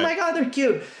were like, oh my god, they're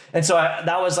cute, and so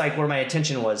that was like where my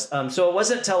attention was. So it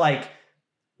wasn't till like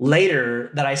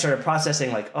later that I started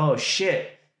processing like, oh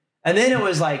shit. And then it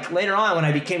was like later on when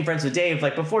I became friends with Dave,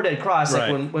 like before Dead Cross,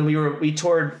 like when we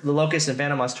toured, the Locust and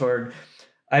Phantom Moss toured,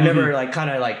 I remember like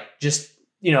kind of like just,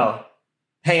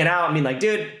 hanging out. I mean, like,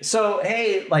 dude, so,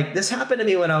 hey, like this happened to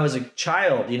me when I was a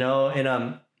child,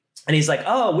 and he's like,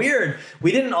 oh, weird.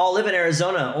 We didn't all live in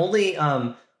Arizona. Only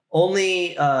Tom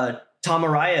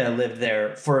Araya lived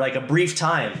there for like a brief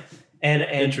time. And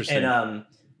interesting.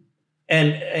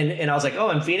 And I was like, oh,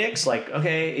 in Phoenix, like,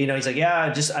 okay, he's like,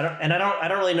 yeah, just, I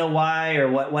don't really know why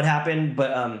or what happened,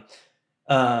 but,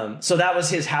 so that was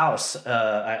his house,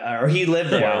 or he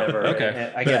lived there, or whatever.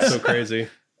 Okay. I guess. That's so crazy.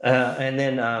 And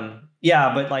then,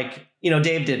 yeah, but like,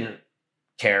 Dave didn't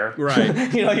care.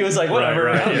 Right. He was like, whatever,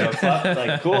 I don't give a fuck,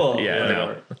 like, cool.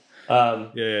 Yeah.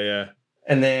 No. Yeah.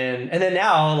 And then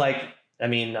now, like, I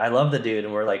mean, I love the dude,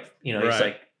 and we're like, he's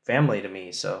like family to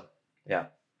me. So yeah.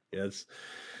 Yes.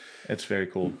 It's very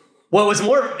cool. What was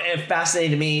more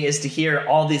fascinating to me is to hear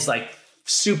all these like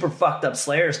super fucked up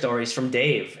Slayer stories from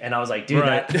Dave. And I was like, dude,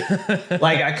 that,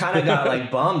 like, I kind of got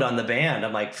like bummed on the band.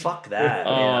 I'm like, fuck that.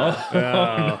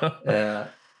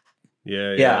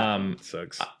 Yeah.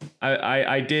 Sucks.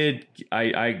 I've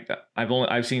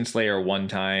seen Slayer one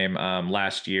time.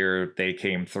 Last year they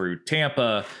came through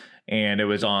Tampa, and it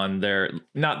was on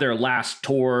not their last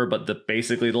tour, but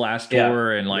basically the last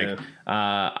tour. And like,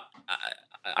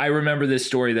 I remember this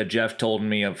story that Jeff told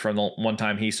me from the one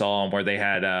time he saw them, where they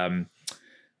had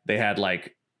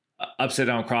like upside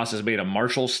down crosses made of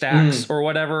Marshall stacks or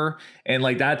whatever. And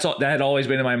like, that had always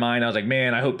been in my mind. I was like,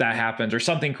 man, I hope that happens, or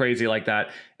something crazy like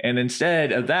that. And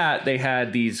instead of that, they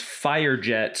had these fire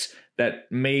jets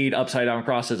that made upside down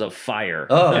crosses of fire.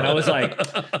 Oh. And I was like,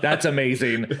 that's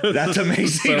amazing. That's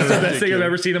amazing. It's the best thing I've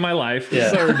ever seen in my life. Yeah.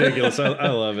 So ridiculous. I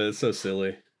love it. It's so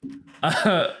silly.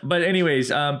 But anyways,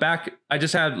 back, I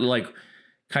just had like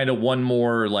kind of one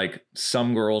more like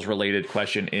Some Girls related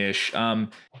question ish.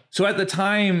 So at the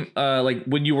time, like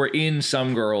when you were in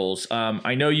Some Girls,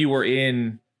 I know you were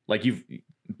in, like you've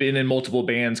been in multiple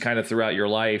bands kind of throughout your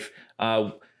life.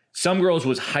 Some Girls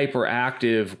was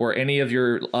hyperactive. Were any of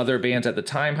your other bands at the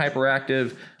time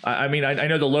hyperactive? I mean, I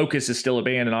know the Locust is still a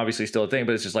band and obviously still a thing,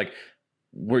 but it's just like,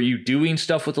 were you doing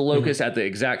stuff with the Locust at the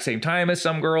exact same time as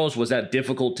Some Girls? Was that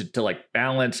difficult to like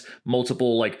balance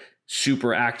multiple like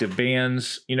super active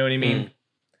bands? You know what I mean?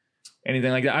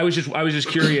 Anything like that? I was just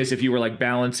curious if you were like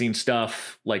balancing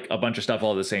stuff, like a bunch of stuff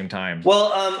all at the same time.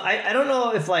 Well, I don't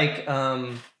know if like,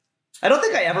 I don't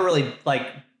think I ever really like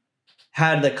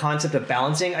had the concept of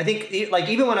balancing. I think like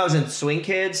even when I was in Swing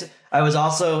Kids, I was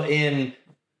also in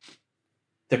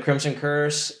the Crimson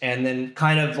Curse and then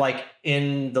kind of like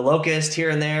in the Locust here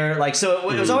and there. Like, so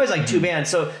it was always like two bands.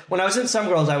 So when I was in Some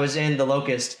Girls, I was in the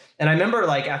Locust, and I remember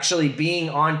like actually being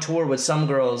on tour with Some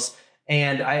Girls,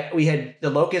 and the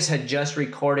Locust had just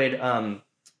recorded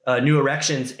New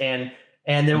Erections, and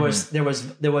there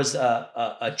was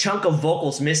a chunk of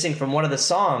vocals missing from one of the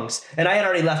songs, and I had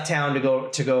already left town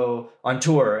to go on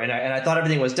tour, and I thought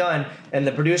everything was done, and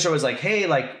the producer was like, "Hey,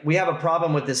 like we have a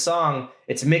problem with this song.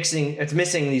 It's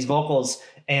missing these vocals,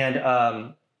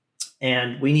 and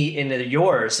we need into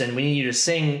yours, and we need you to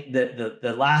sing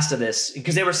the last of this,"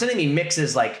 because they were sending me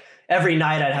mixes like every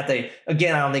night. I'd have to,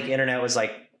 again, I don't think internet was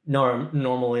like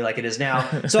normally like it is now,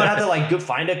 so I'd have to like go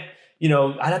find a. You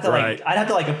know, I'd have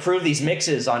to approve these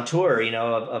mixes on tour, you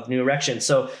know, of New Erections.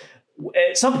 So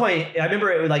at some point, I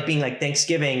remember it was like being like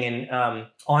Thanksgiving, and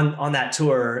on that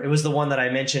tour, it was the one that I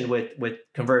mentioned with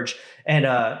Converge, and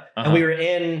we were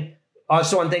in.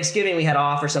 So on Thanksgiving we had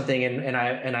off or something,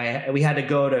 and we had to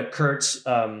go to Kurt's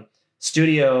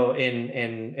studio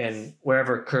in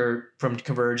wherever Kurt from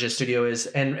Converge's studio is,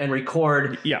 and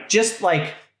record just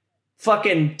like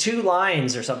fucking 2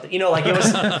 lines or something, you know, like it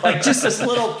was like just this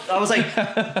little, I was like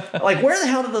where the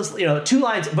hell did those, you know, 2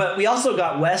 lines, but we also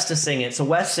got Wes to sing it. So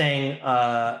Wes sang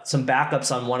some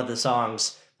backups on one of the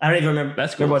songs. I don't even remember,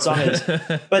 remember what song it is.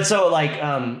 But so like,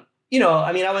 you know,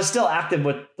 I mean, I was still active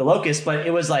with the Locust, but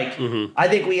it was like, I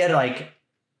think we had like,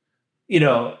 you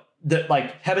know, the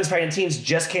like Heaven's Pregnant Teens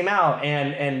just came out,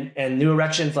 and New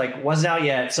Erections like wasn't out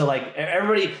yet. So like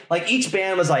everybody, like each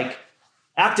band was like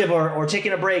active or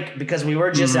taking a break because we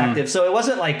were just active. So it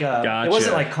wasn't like it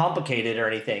wasn't like complicated or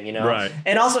anything, you know. Right.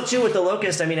 And also too with the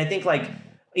Locust, I mean, I think like,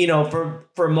 you know,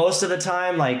 for most of the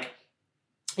time, like,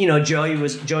 you know, Joey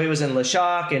was in Le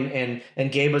Shock, and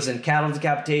Gabe was in Cattle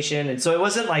Decapitation, and so it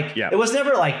wasn't like it was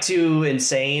never like too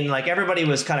insane. Like everybody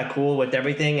was kind of cool with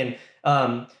everything,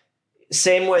 and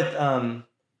same with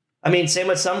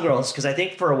Some Girls, because I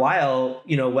think for a while,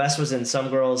 you know, Wes was in Some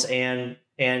Girls and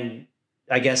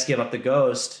I guess Give Up the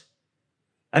Ghost.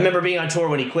 I remember being on tour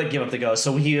when he quit Give Up the Ghost,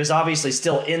 so he was obviously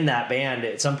still in that band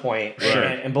at some point,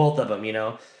 and both of them, you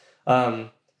know.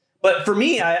 But for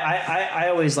me, I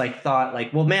always like thought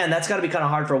like, well, man, that's got to be kind of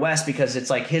hard for Wes, because it's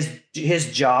like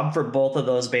his job for both of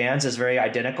those bands is very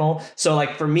identical. So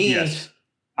like for me,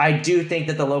 I do think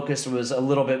that the Locust was a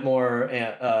little bit more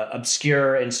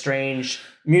obscure and strange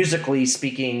musically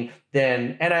speaking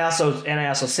than, and I also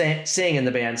sing in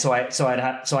the band, so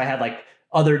I had like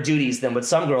other duties than with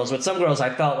Some Girls. With Some Girls, I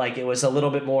felt like it was a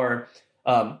little bit more,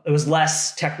 it was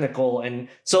less technical, and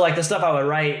so like the stuff I would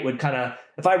write would kind of,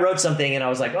 if I wrote something and I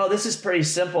was like, oh, this is pretty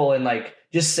simple and like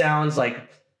just sounds like,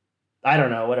 I don't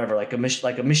know, whatever, like a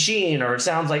machine, or it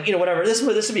sounds like, you know, whatever. This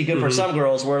would be good for Some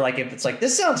Girls, where like if it's like,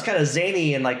 this sounds kind of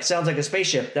zany and like sounds like a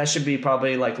spaceship, that should be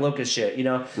probably like Locust shit, you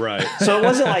know? Right. So it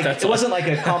wasn't like it wasn't like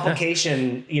a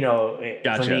complication, you know,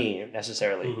 for me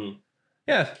necessarily.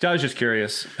 Yeah, I was just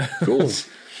curious. Cool.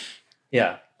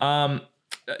 Yeah.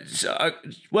 So,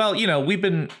 well, you know, we've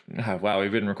been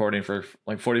recording for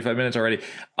like 45 minutes already.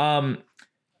 I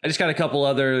just got a couple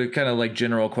other kind of like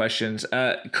general questions.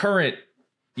 Current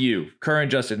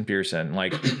Justin Pearson,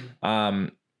 like,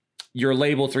 your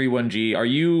label 31G, are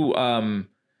you,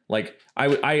 like,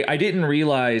 I didn't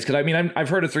realize, cause I mean, I've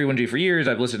heard of 31G for years.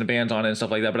 I've listened to bands on it and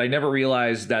stuff like that, but I never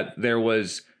realized that there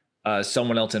was,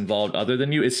 someone else involved other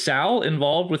than you. Is Sal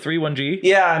involved with 31G?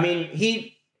 Yeah. I mean,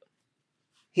 he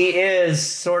is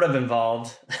sort of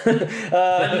involved.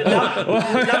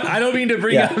 I don't mean to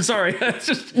bring up. Sorry.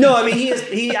 No, I mean,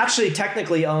 he actually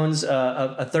technically owns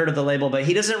a third of the label, but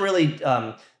he doesn't really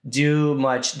do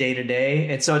much day to day.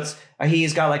 And so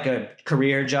he's got like a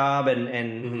career job and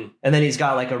then he's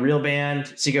got like a real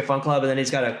band, Secret Fun Club, and then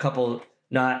he's got a couple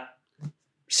not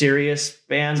serious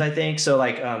bands, I think. So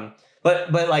like,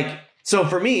 but like, so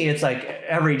for me, it's like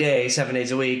every day, 7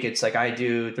 days a week, it's like I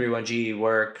do 31G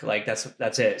work. Like that's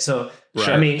it. So, right.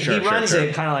 I mean, he runs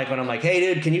it kind of like when I'm like, hey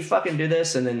dude, can you fucking do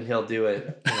this? And then he'll do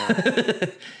it. You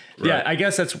know? Yeah, I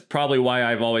guess that's probably why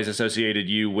I've always associated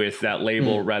you with that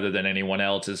label rather than anyone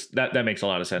else. Is that makes a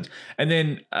lot of sense. And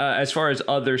then as far as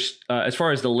others, as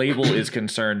far as the label is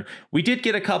concerned, we did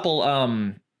get a couple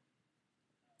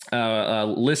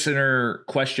listener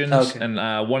questions, and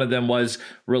one of them was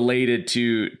related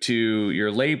to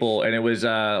your label, and it was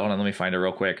hold on, let me find it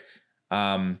real quick.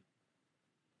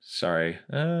 Sorry.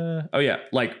 Oh yeah,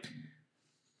 like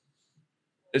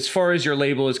as far as your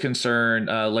label is concerned,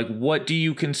 like what do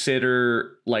you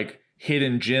consider like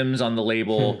hidden gems on the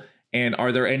label? And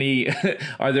are there any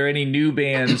new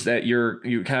bands that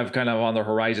you have kind of on the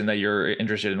horizon that you're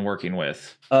interested in working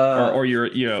with, or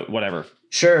you're whatever?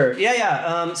 Sure.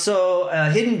 Yeah. So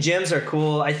hidden gems are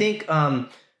cool. I think I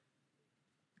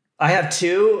have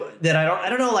two that I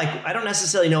don't know. Like I don't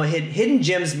necessarily know. Hidden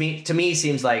gems to me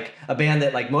seems like a band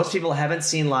that like most people haven't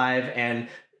seen live, and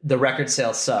the record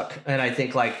sales suck. And I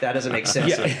think like that doesn't make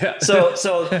sense. Yeah.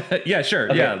 So yeah, sure.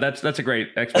 Okay. Yeah, that's a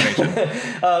great explanation.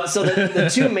 So the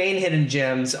two main hidden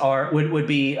gems would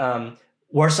be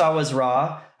Warsaw Was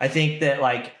Raw. I think that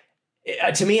like.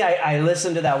 To me, I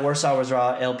listened to that Warsaw Was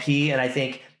Raw LP, and I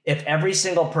think if every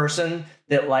single person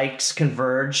that likes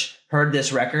Converge heard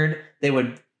this record, they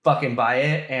would fucking buy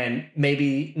it. And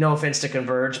maybe, no offense to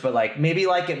Converge, but like maybe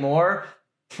like it more.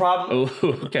 Oh,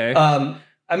 okay.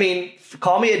 I mean,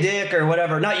 call me a dick or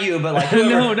whatever. Not you, but like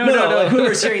whoever, no. Like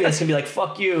whoever's hearing this can be like,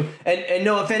 fuck you. And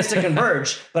no offense to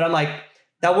Converge, but I'm like,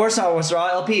 that Warsaw Was Raw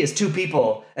LP is two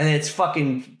people, and it's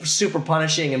fucking super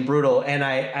punishing and brutal. And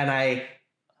I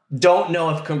don't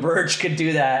know if Converge could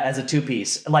do that as a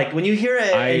two-piece. Like when you hear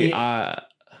it.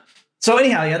 So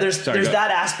anyhow, yeah, there's that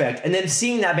aspect. And then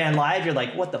seeing that band live, you're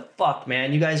like, what the fuck,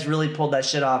 man? You guys really pulled that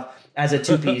shit off as a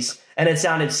two-piece. And it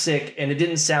sounded sick, and it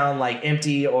didn't sound like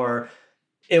empty, or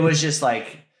it was just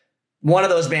like one of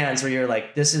those bands where you're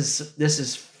like, this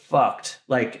is fucked.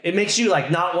 Like it makes you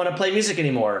like not want to play music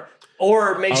anymore.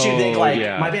 Or makes you think like,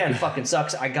 my band fucking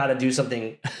sucks. I got to do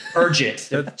something urgent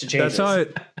to change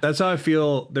that's how I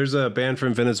feel. There's a band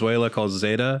from Venezuela called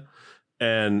Zeta,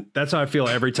 and that's how I feel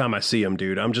every time I see them,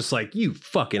 dude. I'm just like, you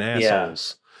fucking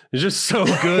assholes. Yeah. It's just so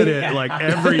good at like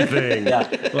everything.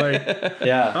 Like,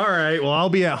 all right, well,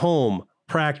 I'll be at home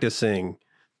practicing.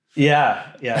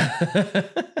 Yeah.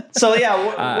 So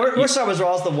Warsaw Was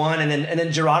Raw is the one, and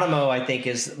then Geronimo I think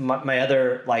is my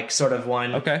other like sort of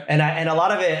one. Okay. And a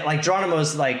lot of it, like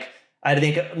Geronimo's like, I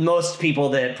think most people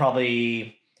that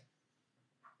probably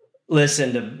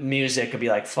listen to music could be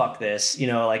like, fuck this,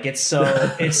 like it's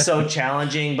so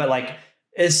challenging, but like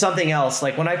it's something else.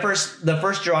 Like when the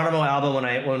first Geronimo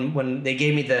album, when they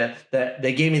gave me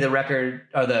the record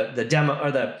or the demo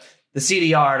or the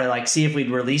CDR to like see if we'd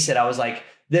release it, I was like,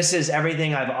 this is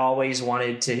everything I've always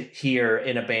wanted to hear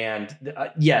in a band.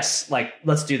 Yes, like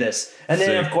let's do this. And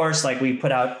then of course, like we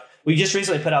just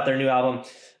recently put out their new album,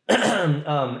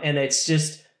 and it's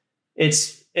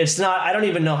not. I don't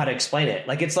even know how to explain it.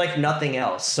 Like it's like nothing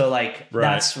else. So like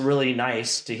that's really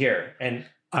nice to hear. And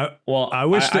I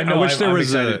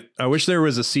wish there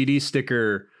was a CD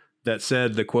sticker that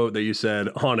said the quote that you said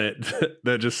on it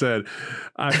that just said,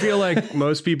 I feel like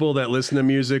most people that listen to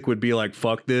music would be like,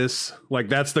 fuck this. Like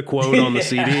that's the quote on the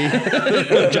CD.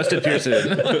 Justin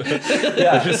Pearson.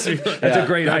 That's a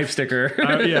great hype sticker.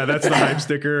 That's the hype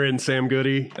sticker and Sam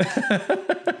Goody.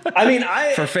 I mean,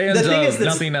 for fans of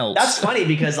nothing else. That's funny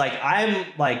because like, I'm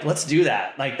like, let's do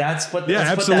that. Like that's what,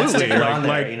 absolutely. Put that sticker on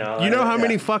there, like, you know how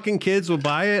many fucking kids would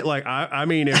buy it? Like, I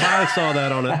mean, if I saw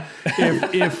that on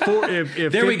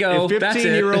if there we go. If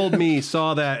 15-year-old me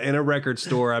saw that in a record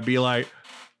store, I'd be like,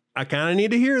 I kind of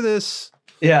need to hear this.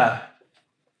 Yeah.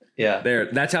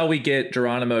 There. That's how we get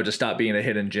Geronimo to stop being a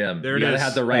hidden gem. You gotta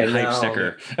have the right hype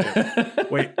sticker. Yeah.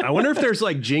 Wait, I wonder if there's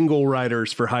like jingle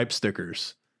writers for hype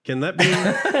stickers. Can that be?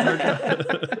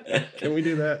 Can we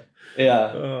do that? Yeah.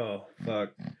 Oh,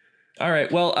 fuck. All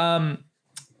right. Well,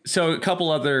 so a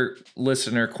couple other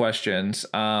listener questions.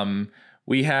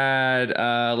 We had,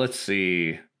 let's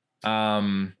see.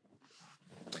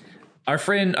 Our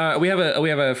friend, we have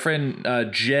a friend,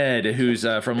 Jed, who's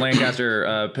from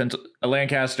Lancaster,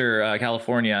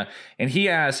 California, and he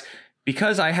asked,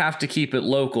 because I have to keep it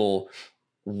local,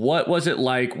 what was it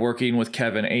like working with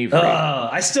Kevin Avery?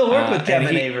 I still work with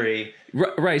Kevin Avery.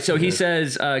 Right. So he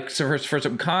says, so for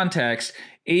some context,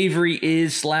 Avery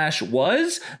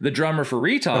was the drummer for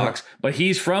Retox, but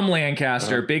he's from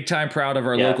Lancaster. Big time proud of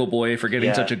our local boy for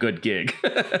getting such a good gig.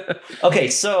 Okay,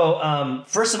 so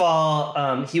first of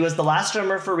all, he was the last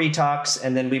drummer for Retox,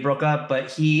 and then we broke up,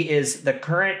 but he is the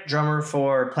current drummer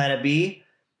for Planet B.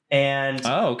 And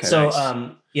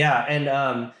so,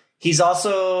 nice. He's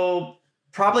also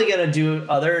probably going to do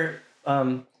other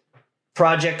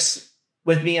projects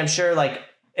with me, I'm sure. Like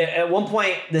at one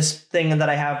point, this thing that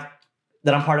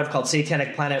I'm part of called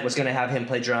Satanic Planet was going to have him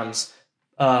play drums.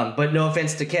 But no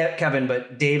offense to Kevin,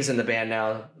 but Dave's in the band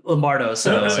now, Lombardo.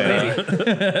 So maybe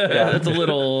that's a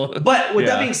little. But with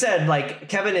that being said, like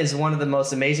Kevin is one of the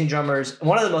most amazing drummers,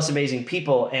 one of the most amazing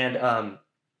people, and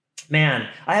man,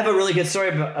 I have a really good story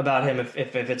about him if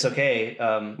it's okay.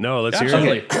 No, let's hear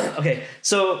it. Okay,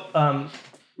 so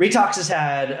Retox has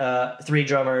had 3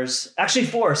 drummers, actually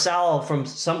 4. Sal from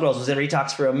Some Girls was in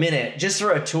Retox for a minute, just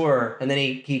for a tour, and then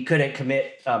he couldn't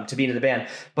commit to being in the band.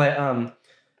 But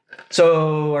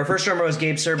so our first drummer was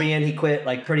Gabe Serbian. He quit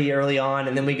like pretty early on,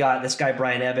 and then we got this guy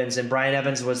Brian Evans, and Brian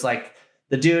Evans was like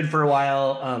the dude for a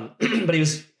while, but he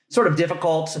was sort of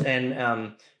difficult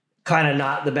and kind of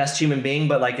not the best human being,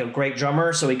 but like a great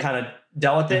drummer. So we kind of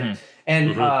dealt with it.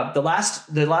 And the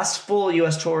last full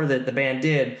US tour that the band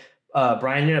did,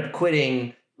 Brian ended up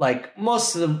quitting like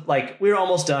most of the, like we were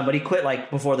almost done, but he quit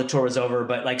like before the tour was over,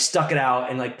 but like stuck it out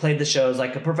and like played the shows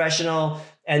like a professional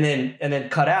and then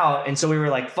cut out. And so we were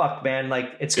like, fuck man,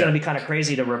 like it's going to be kind of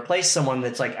crazy to replace someone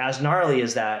that's like as gnarly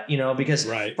as that, you know, because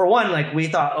for one, like we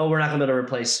thought, oh, we're not gonna be able to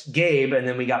replace Gabe. And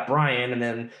then we got Brian. And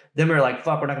then we were like,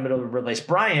 fuck, we're not gonna be able to replace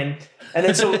Brian. And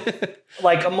then so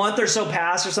like a month or so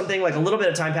passed or something, like a little bit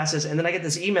of time passes. And then I get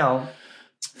this email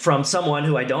from someone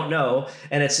who I don't know.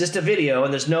 And it's just a video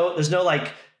and there's no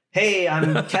like, hey,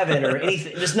 I'm Kevin or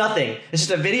anything. There's nothing. It's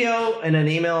just a video and an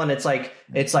email. And it's like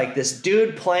this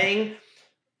dude playing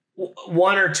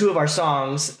one or two of our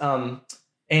songs.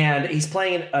 And he's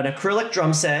playing an acrylic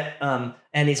drum set.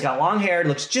 And he's got long hair.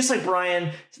 Looks just like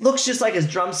Brian. Looks just like his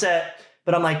drum set.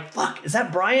 But I'm like, fuck, is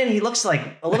that Brian? He looks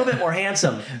like a little bit more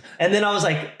handsome. And then I was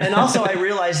like, and also I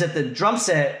realized that the drum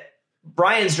set,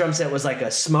 Brian's drum set was like a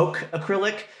smoke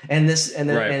acrylic, and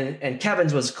and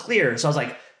Kevin's was clear. So I was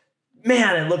like,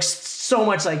 man, it looks so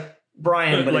much like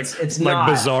Brian, but it's not.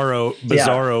 Like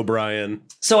bizarro Brian.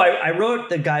 So I wrote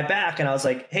the guy back and I was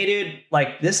like, hey dude,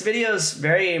 like this video is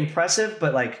very impressive,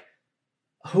 but like,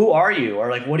 who are you?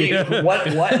 Or like, what do you, what?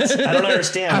 I don't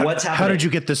understand what's happening. How did you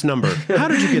get this number?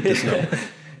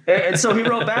 And so he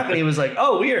wrote back and he was like,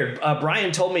 oh, weird.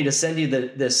 Brian told me to send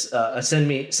you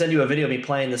send you a video of me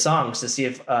playing the songs to see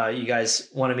if you guys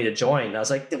wanted me to join. And I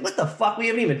was like, what the fuck? We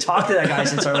haven't even talked to that guy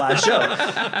since our last show.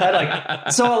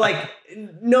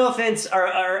 No offense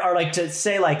or like to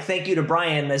say like, thank you to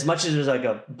Brian, as much as there's like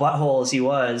a butthole as he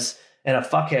was and a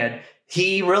fuckhead,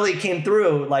 he really came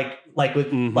through like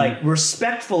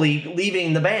respectfully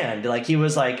leaving the band. Like he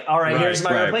was like, all right, here's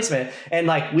my replacement. And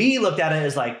like, we looked at it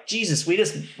as like, Jesus,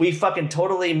 we fucking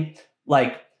totally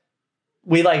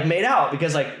we made out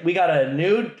because like we got a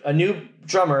new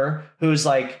drummer who's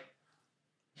like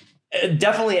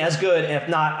definitely as good, if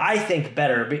not, I think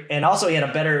better. And also he had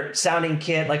a better sounding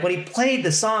kit. Like when he played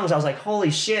the songs, I was like,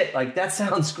 holy shit, like that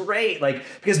sounds great. Like,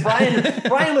 because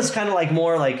Brian was kind of like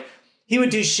more like, he would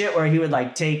do shit where he would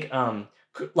like take,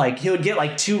 he would get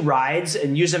like 2 rides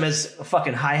and use them as a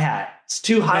fucking hi-hat.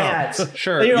 2 hi-hats.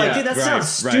 Sure. And you're like, dude, that sounds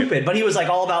stupid. But he was like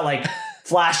all about like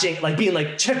flashing, like being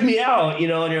like, check me out, you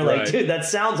know? And you're like, dude, that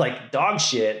sounds like dog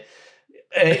shit.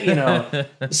 You know?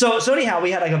 So anyhow,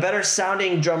 we had like a better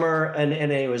sounding drummer and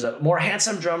it was a more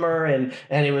handsome drummer and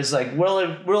it was like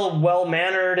real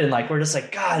well-mannered and like, we're just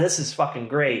like, God, this is fucking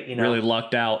great. You know? Really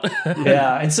lucked out.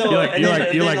 Yeah. And so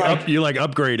you're like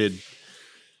upgraded.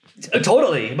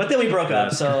 Totally, but then we broke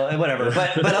up, so whatever.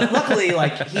 But luckily,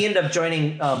 like he ended up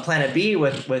joining Planet B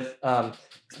with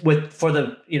for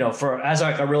the for as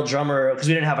like a real drummer because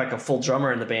we didn't have like a full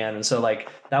drummer in the band, and so like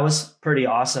that was pretty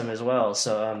awesome as well.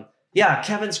 So yeah,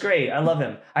 Kevin's great. I love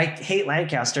him. I hate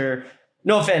Lancaster.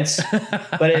 No offense,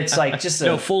 but it's like just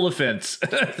no full offense.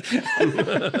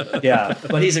 Yeah,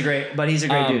 but he's a great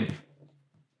dude.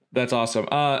 That's awesome.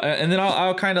 And then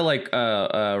I'll kind of like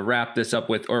wrap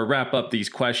up these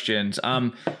questions.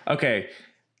 Okay.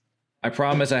 I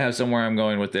promise I have somewhere I'm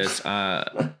going with this.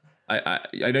 I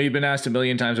know you've been asked a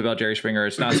million times about Jerry Springer.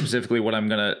 It's not specifically what I'm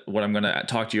gonna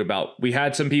talk to you about. We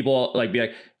had some people like be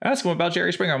like, ask him about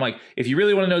Jerry Springer. I'm like, if you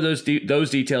really want to know those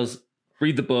details,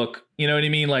 read the book. You know what I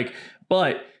mean? Like,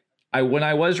 but when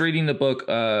I was reading the book,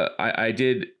 I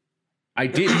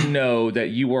didn't know that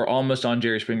you were almost on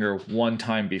Jerry Springer one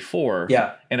time before.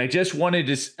 Yeah. And I just wanted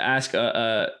to ask,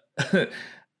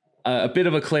 a bit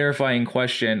of a clarifying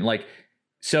question. Like,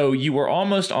 so you were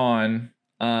almost on,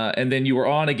 and then you were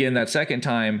on again that second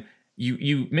time.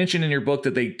 You mentioned in your book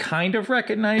that they kind of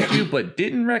recognized you, but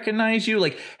didn't recognize you.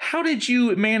 Like, how did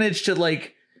you manage to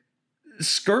like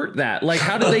skirt that? Like,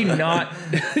 how did they not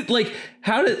like,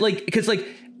 how did like, because like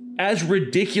as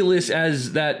ridiculous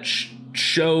as that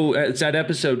show, as that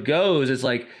episode goes, it's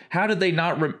like, how did they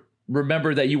not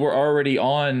remember that you were already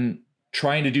on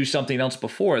trying to do something else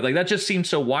before? Like, that just seems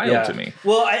so wild to me.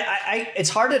 Well, I it's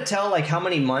hard to tell like how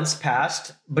many months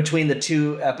passed between the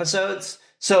two episodes.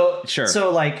 So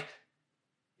like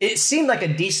it seemed like a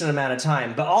decent amount of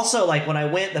time, but also like when I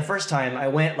went the first time, I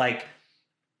went like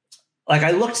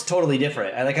I looked totally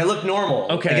different. I looked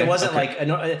normal. Okay. Like it wasn't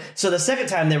like so the second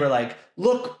time they were like,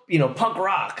 look, punk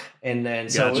rock,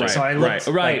 and so I looked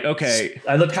okay.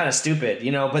 I looked kind of stupid,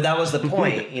 but that was the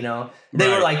point. They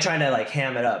were like trying to like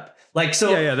ham it up. Like,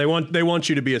 so yeah, they want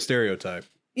you to be a stereotype.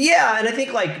 Yeah, and I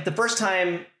think like the first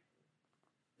time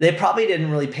they probably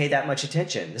didn't really pay that much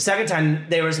attention. The second time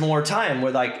there was more time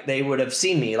where like they would have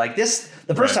seen me. Like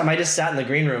the first time I just sat in the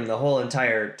green room the whole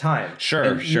entire time.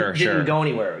 Sure. Didn't go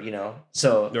anywhere,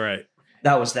 So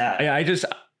that was that.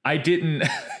 I didn't.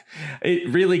 It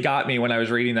really got me when I was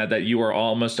reading that you were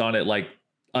almost on it like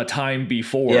a time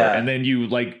before, and then you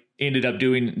like ended up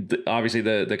doing obviously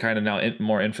the kind of now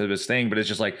more infamous thing, but it's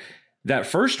just like that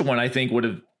first one I think would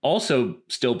have also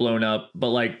still blown up, but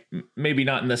like maybe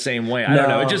not in the same way. I don't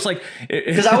know. It just like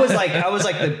because I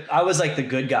was like the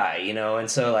good guy, and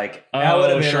so like I would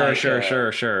have been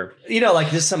sure.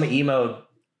 Like just some emo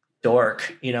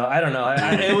dork, I don't know.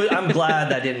 I'm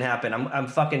glad that didn't happen. I'm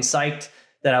fucking psyched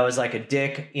that I was like a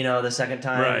dick, the second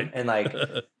time, right. And like,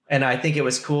 and I think it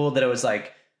was cool that it was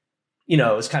like, it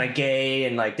was kind of gay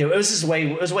and like it was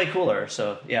way cooler.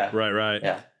 So yeah, right,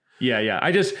 yeah. Yeah.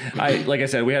 I like I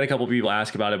said, we had a couple people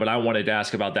ask about it, but I wanted to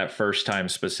ask about that first time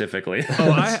specifically.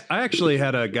 I actually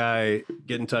had a guy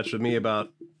get in touch with me about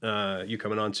you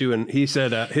coming on too, and he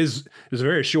said his was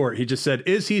very short. He just said,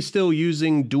 "Is he still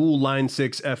using dual Line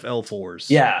 6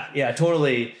 FL4s?" Yeah,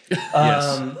 totally.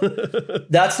 Yes.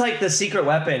 That's like the secret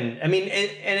weapon. I mean,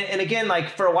 and again,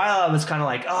 like for a while, I was kind of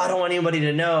like, oh, I don't want anybody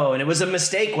to know, and it was a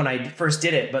mistake when I first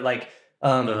did it. But like,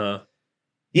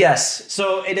 yes.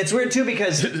 So, and it's weird too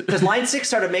because Line 6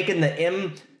 started making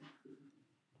the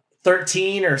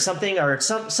M13 or something or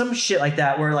some shit like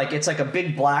that where like it's like a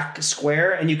big black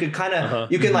square and you could kind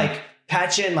of you can like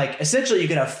patch in like essentially you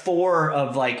could have 4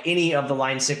 of like any of the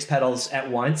Line 6 pedals at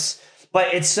once.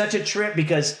 But it's such a trip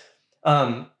because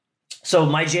so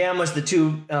my jam was the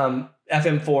 2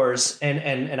 FM4s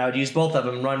and I would use both of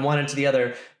them, run one into the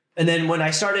other. And then when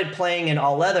I started playing in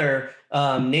all leather,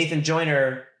 Nathan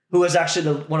Joyner, who was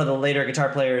actually one of the later guitar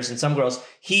players in Some Girls,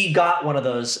 he got one of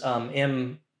those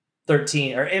M13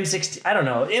 or M16, I don't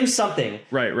know, M something.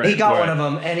 Right. He got one of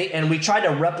them, and we tried to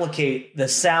replicate the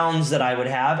sounds that I would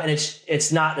have, and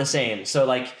it's not the same. So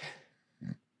like,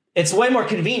 it's way more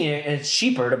convenient and it's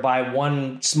cheaper to buy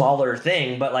one smaller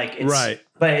thing, but like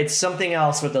but it's something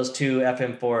else with those 2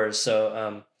 FM4s.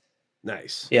 So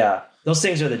nice. Yeah, those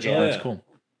things are the jam. That's cool.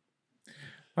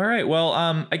 All right. Well,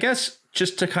 I guess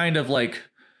just to kind of like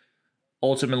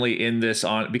ultimately end this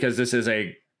on, because this is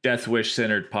a Death Wish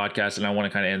centered podcast and I want to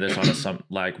kind of end this on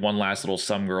one last little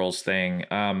Some Girls thing.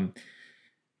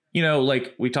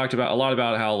 Like we talked about a lot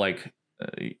about how like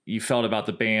you felt about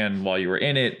the band while you were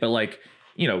in it, but like,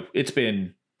 it's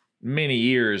been many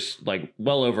years, like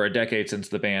well over a decade since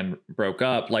the band broke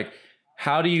up. Like,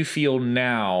 how do you feel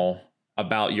now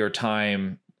about your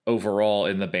time overall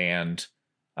in the band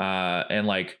and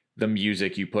like the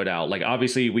music you put out? Like,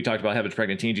 obviously we talked about Heaven's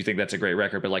Pregnant Teens. You think that's a great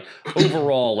record, but like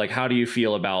overall, like, how do you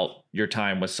feel about your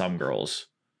time with Some Girls?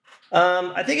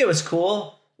 I think it was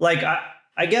cool. Like,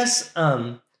 I guess,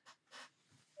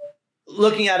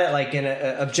 looking at it like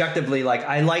objectively, like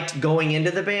I liked going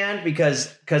into the band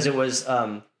because it was,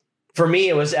 for me,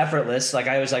 it was effortless. Like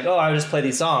I was like, oh, I would just play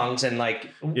these songs and like,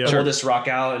 we'll just rock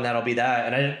out and that'll be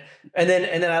that. And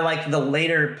then I like the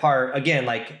later part again,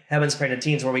 like Heaven's Pregnant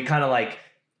Teens, where we kind of like,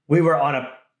 we were on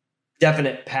a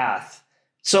definite path.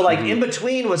 So like in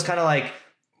between was kind of like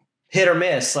hit or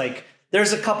miss. Like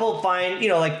there's a couple fine,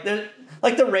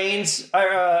 like the Rains,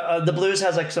 the Blues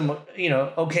has like some,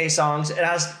 okay songs. It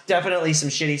has definitely some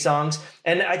shitty songs.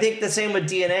 And I think the same with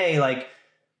DNA, like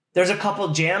there's a couple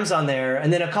jams on there.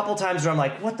 And then a couple times where I'm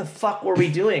like, what the fuck were we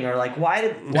doing? Or like, why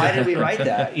did we write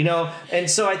that? And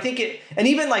so I think and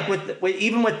even like with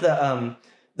the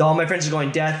All My Friends Are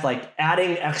Going Death, like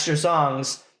adding extra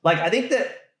songs, like I think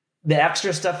that the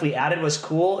extra stuff we added was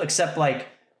cool, except like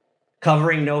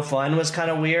covering No Fun was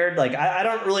kind of weird. Like I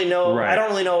don't really know. Right. I don't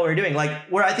really know what we're doing. Like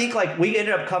where I think like we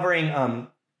ended up covering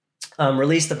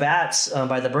Release the Bats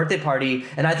by The Birthday Party,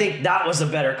 and I think that was a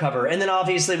better cover. And then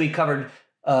obviously we covered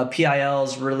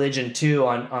PIL's Religion 2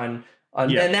 on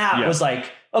and that was like,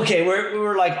 okay, we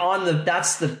were like on the,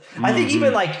 that's the, I think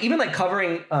even like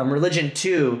covering Religion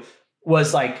 2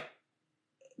 was like,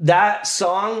 that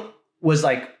song was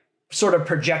like sort of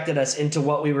projected us into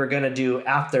what we were going to do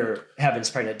after Heaven's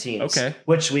Pregnant Teens,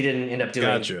 which we didn't end up doing.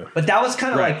 Gotcha. But that was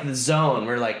kind of like the zone.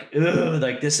 We're like, ugh,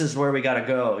 like this is where we got to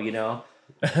go, you know?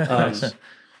 Because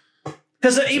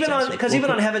even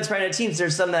on Heaven's Pregnant Teens,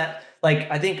 there's some that like,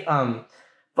 I think,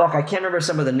 I can't remember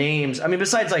some of the names. I mean,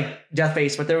 besides like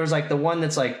Deathface, but there was like the one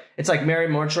that's like, it's like Mary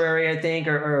Mortuary, I think,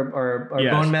 or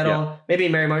Bone Metal, maybe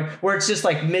Mary Mortuary, where it's just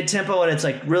like mid tempo and it's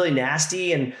like really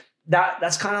nasty. And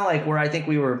that's kind of like where I think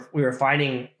we were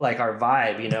finding like our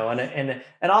vibe, you know, and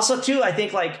also too, I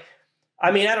think like, I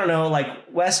mean, I don't know, like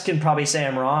Wes can probably say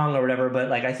I'm wrong or whatever, but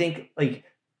like, I think like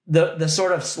the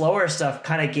sort of slower stuff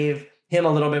kind of gave him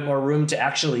a little bit more room to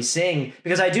actually sing,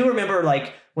 because I do remember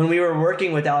like, when we were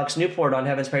working with Alex Newport on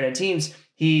Heaven's Pregnant Teens,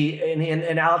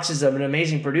 and Alex is an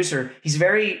amazing producer. He's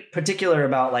very particular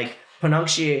about like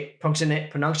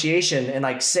pronunciation and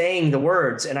like saying the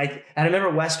words. And I remember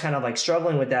Wes kind of like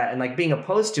struggling with that and like being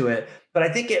opposed to it. But I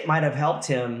think it might have helped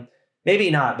him,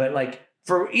 maybe not, but like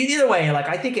for either way, like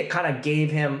I think it kind of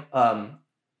gave him,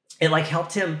 it like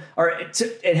helped him, or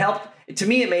it helped. To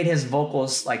me, it made his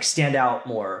vocals like stand out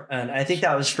more, and I think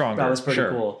that was stronger. That was pretty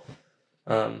cool.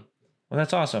 Well,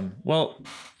 that's awesome. Well,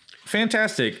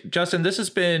 fantastic, Justin. This has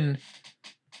been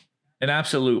an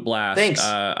absolute blast. Thanks.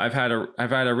 I've had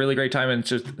a really great time, and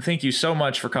just thank you so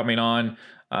much for coming on.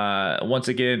 Once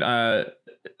again,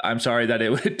 I'm sorry that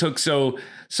it took so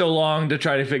long to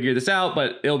try to figure this out,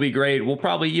 but it'll be great. We'll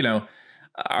probably, you know,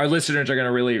 our listeners are going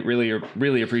to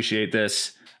really appreciate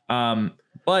this.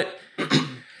 But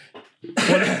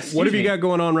what have you got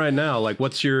going on right now? Like,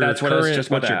 what's your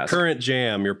current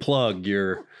jam, your plug,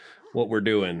 what we're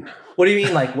doing? What do you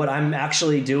mean? Like what I'm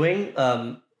actually doing?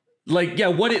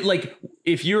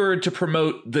 If you were to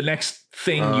promote the next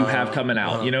thing you have coming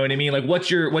out, you know what I mean? Like what's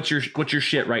your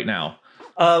shit right now?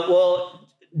 Well,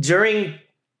 during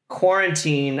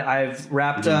quarantine, I've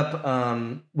wrapped up,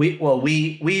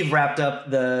 we've wrapped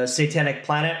up the Satanic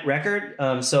Planet record.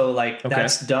 So like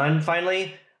that's done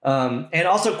finally. And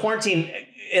also quarantine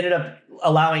ended up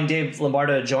allowing Dave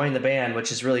Lombardo to join the band,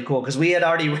 which is really cool because we had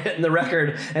already written the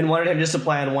record and wanted him just to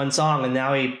play on one song, and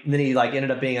now he like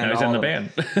ended up being on he's in the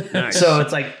band. Nice. So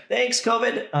it's like, thanks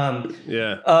COVID.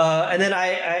 And then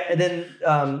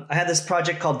I had this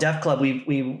project called Def Club.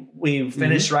 We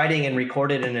finished writing and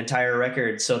recorded an entire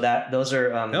record, so that those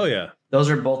are those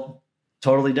are both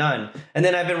totally done. And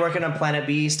then I've been working on Planet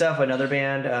B stuff, another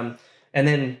band, and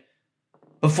then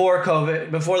before COVID,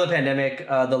 before the pandemic,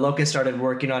 the Locust started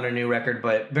working on a new record,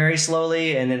 but very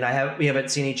slowly. And then we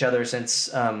haven't seen each other since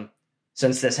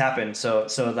this happened. So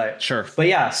like, sure. But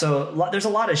yeah, so there's a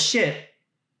lot of shit.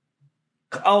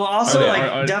 Oh, also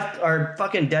our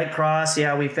fucking Dead Cross.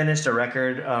 Yeah, we finished a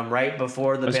record right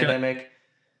before the pandemic.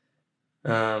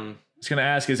 I was going to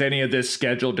ask, is any of this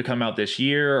scheduled to come out this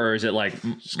year, or is it like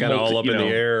it's kind of all up in the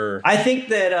air? I think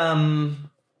that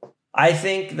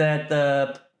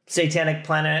the Satanic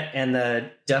Planet and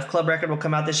the Def Club record will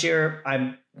come out this year.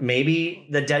 Maybe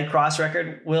the Dead Cross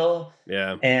record will.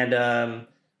 Yeah. And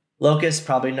Locust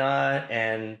probably not,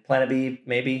 and Planet B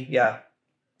maybe. Yeah.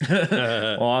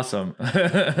 Awesome.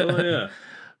 Oh yeah.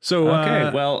 So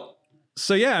okay. Well.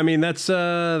 So yeah, I mean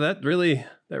that really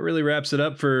wraps it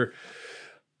up for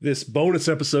this bonus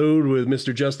episode with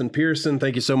Mr. Justin Pearson.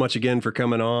 Thank you so much again for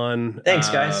coming on. Thanks,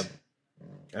 guys.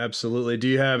 Absolutely. Do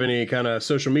you have any kind of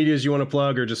social medias you want to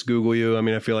plug, or just Google you? I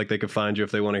mean, I feel like they could find you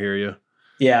if they want to hear you.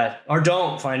 Yeah. Or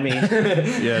don't find me. Don't.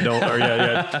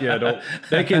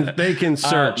 They can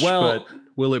search, but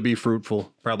will it be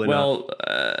fruitful? Probably not. Well,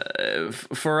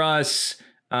 for us,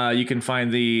 you can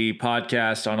find the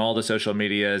podcast on all the social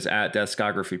medias at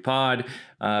Discography Pod.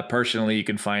 Personally, you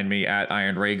can find me at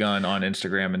Iron Ray Gun on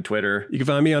Instagram and Twitter. You can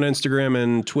find me on Instagram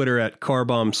and Twitter at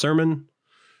Carbomb Sermon.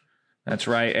 That's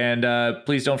right. And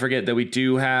please don't forget that we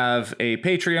do have a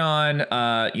Patreon.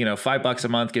 $5 a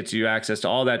month gets you access to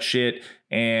all that shit,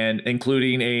 and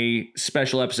including a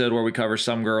special episode where we cover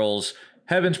Some Girls'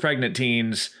 Heaven's Pregnant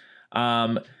Teens.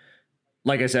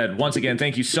 Like I said, once again,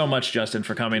 thank you so much, Justin,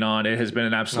 for coming on. It has been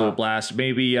an absolute blast.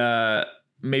 Maybe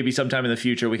sometime in the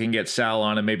future we can get Sal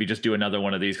on and maybe just do another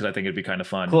one of these, because I think it'd be kind of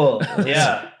fun. Cool.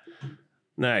 Yeah.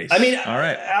 Nice. I mean, all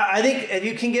right. I think if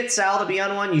you can get Sal to be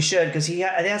on one, you should, because he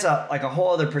has a whole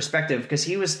other perspective, because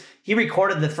he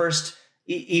recorded the first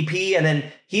EP, and then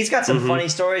he's got some funny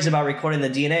stories about recording the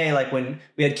DNA, like when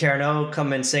we had Karen O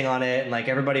come and sing on it, and like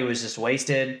everybody was just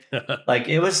wasted, like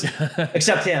it was,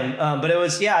 except him. But it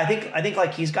was, I think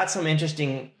like he's got some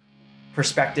interesting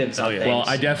perspectives on things. Well,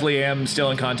 I definitely am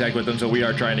still in contact with him, so we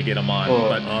are trying to get him on. Cool.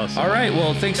 But Awesome. All right,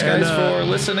 well, thanks guys for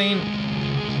listening.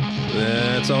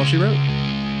 That's all she wrote.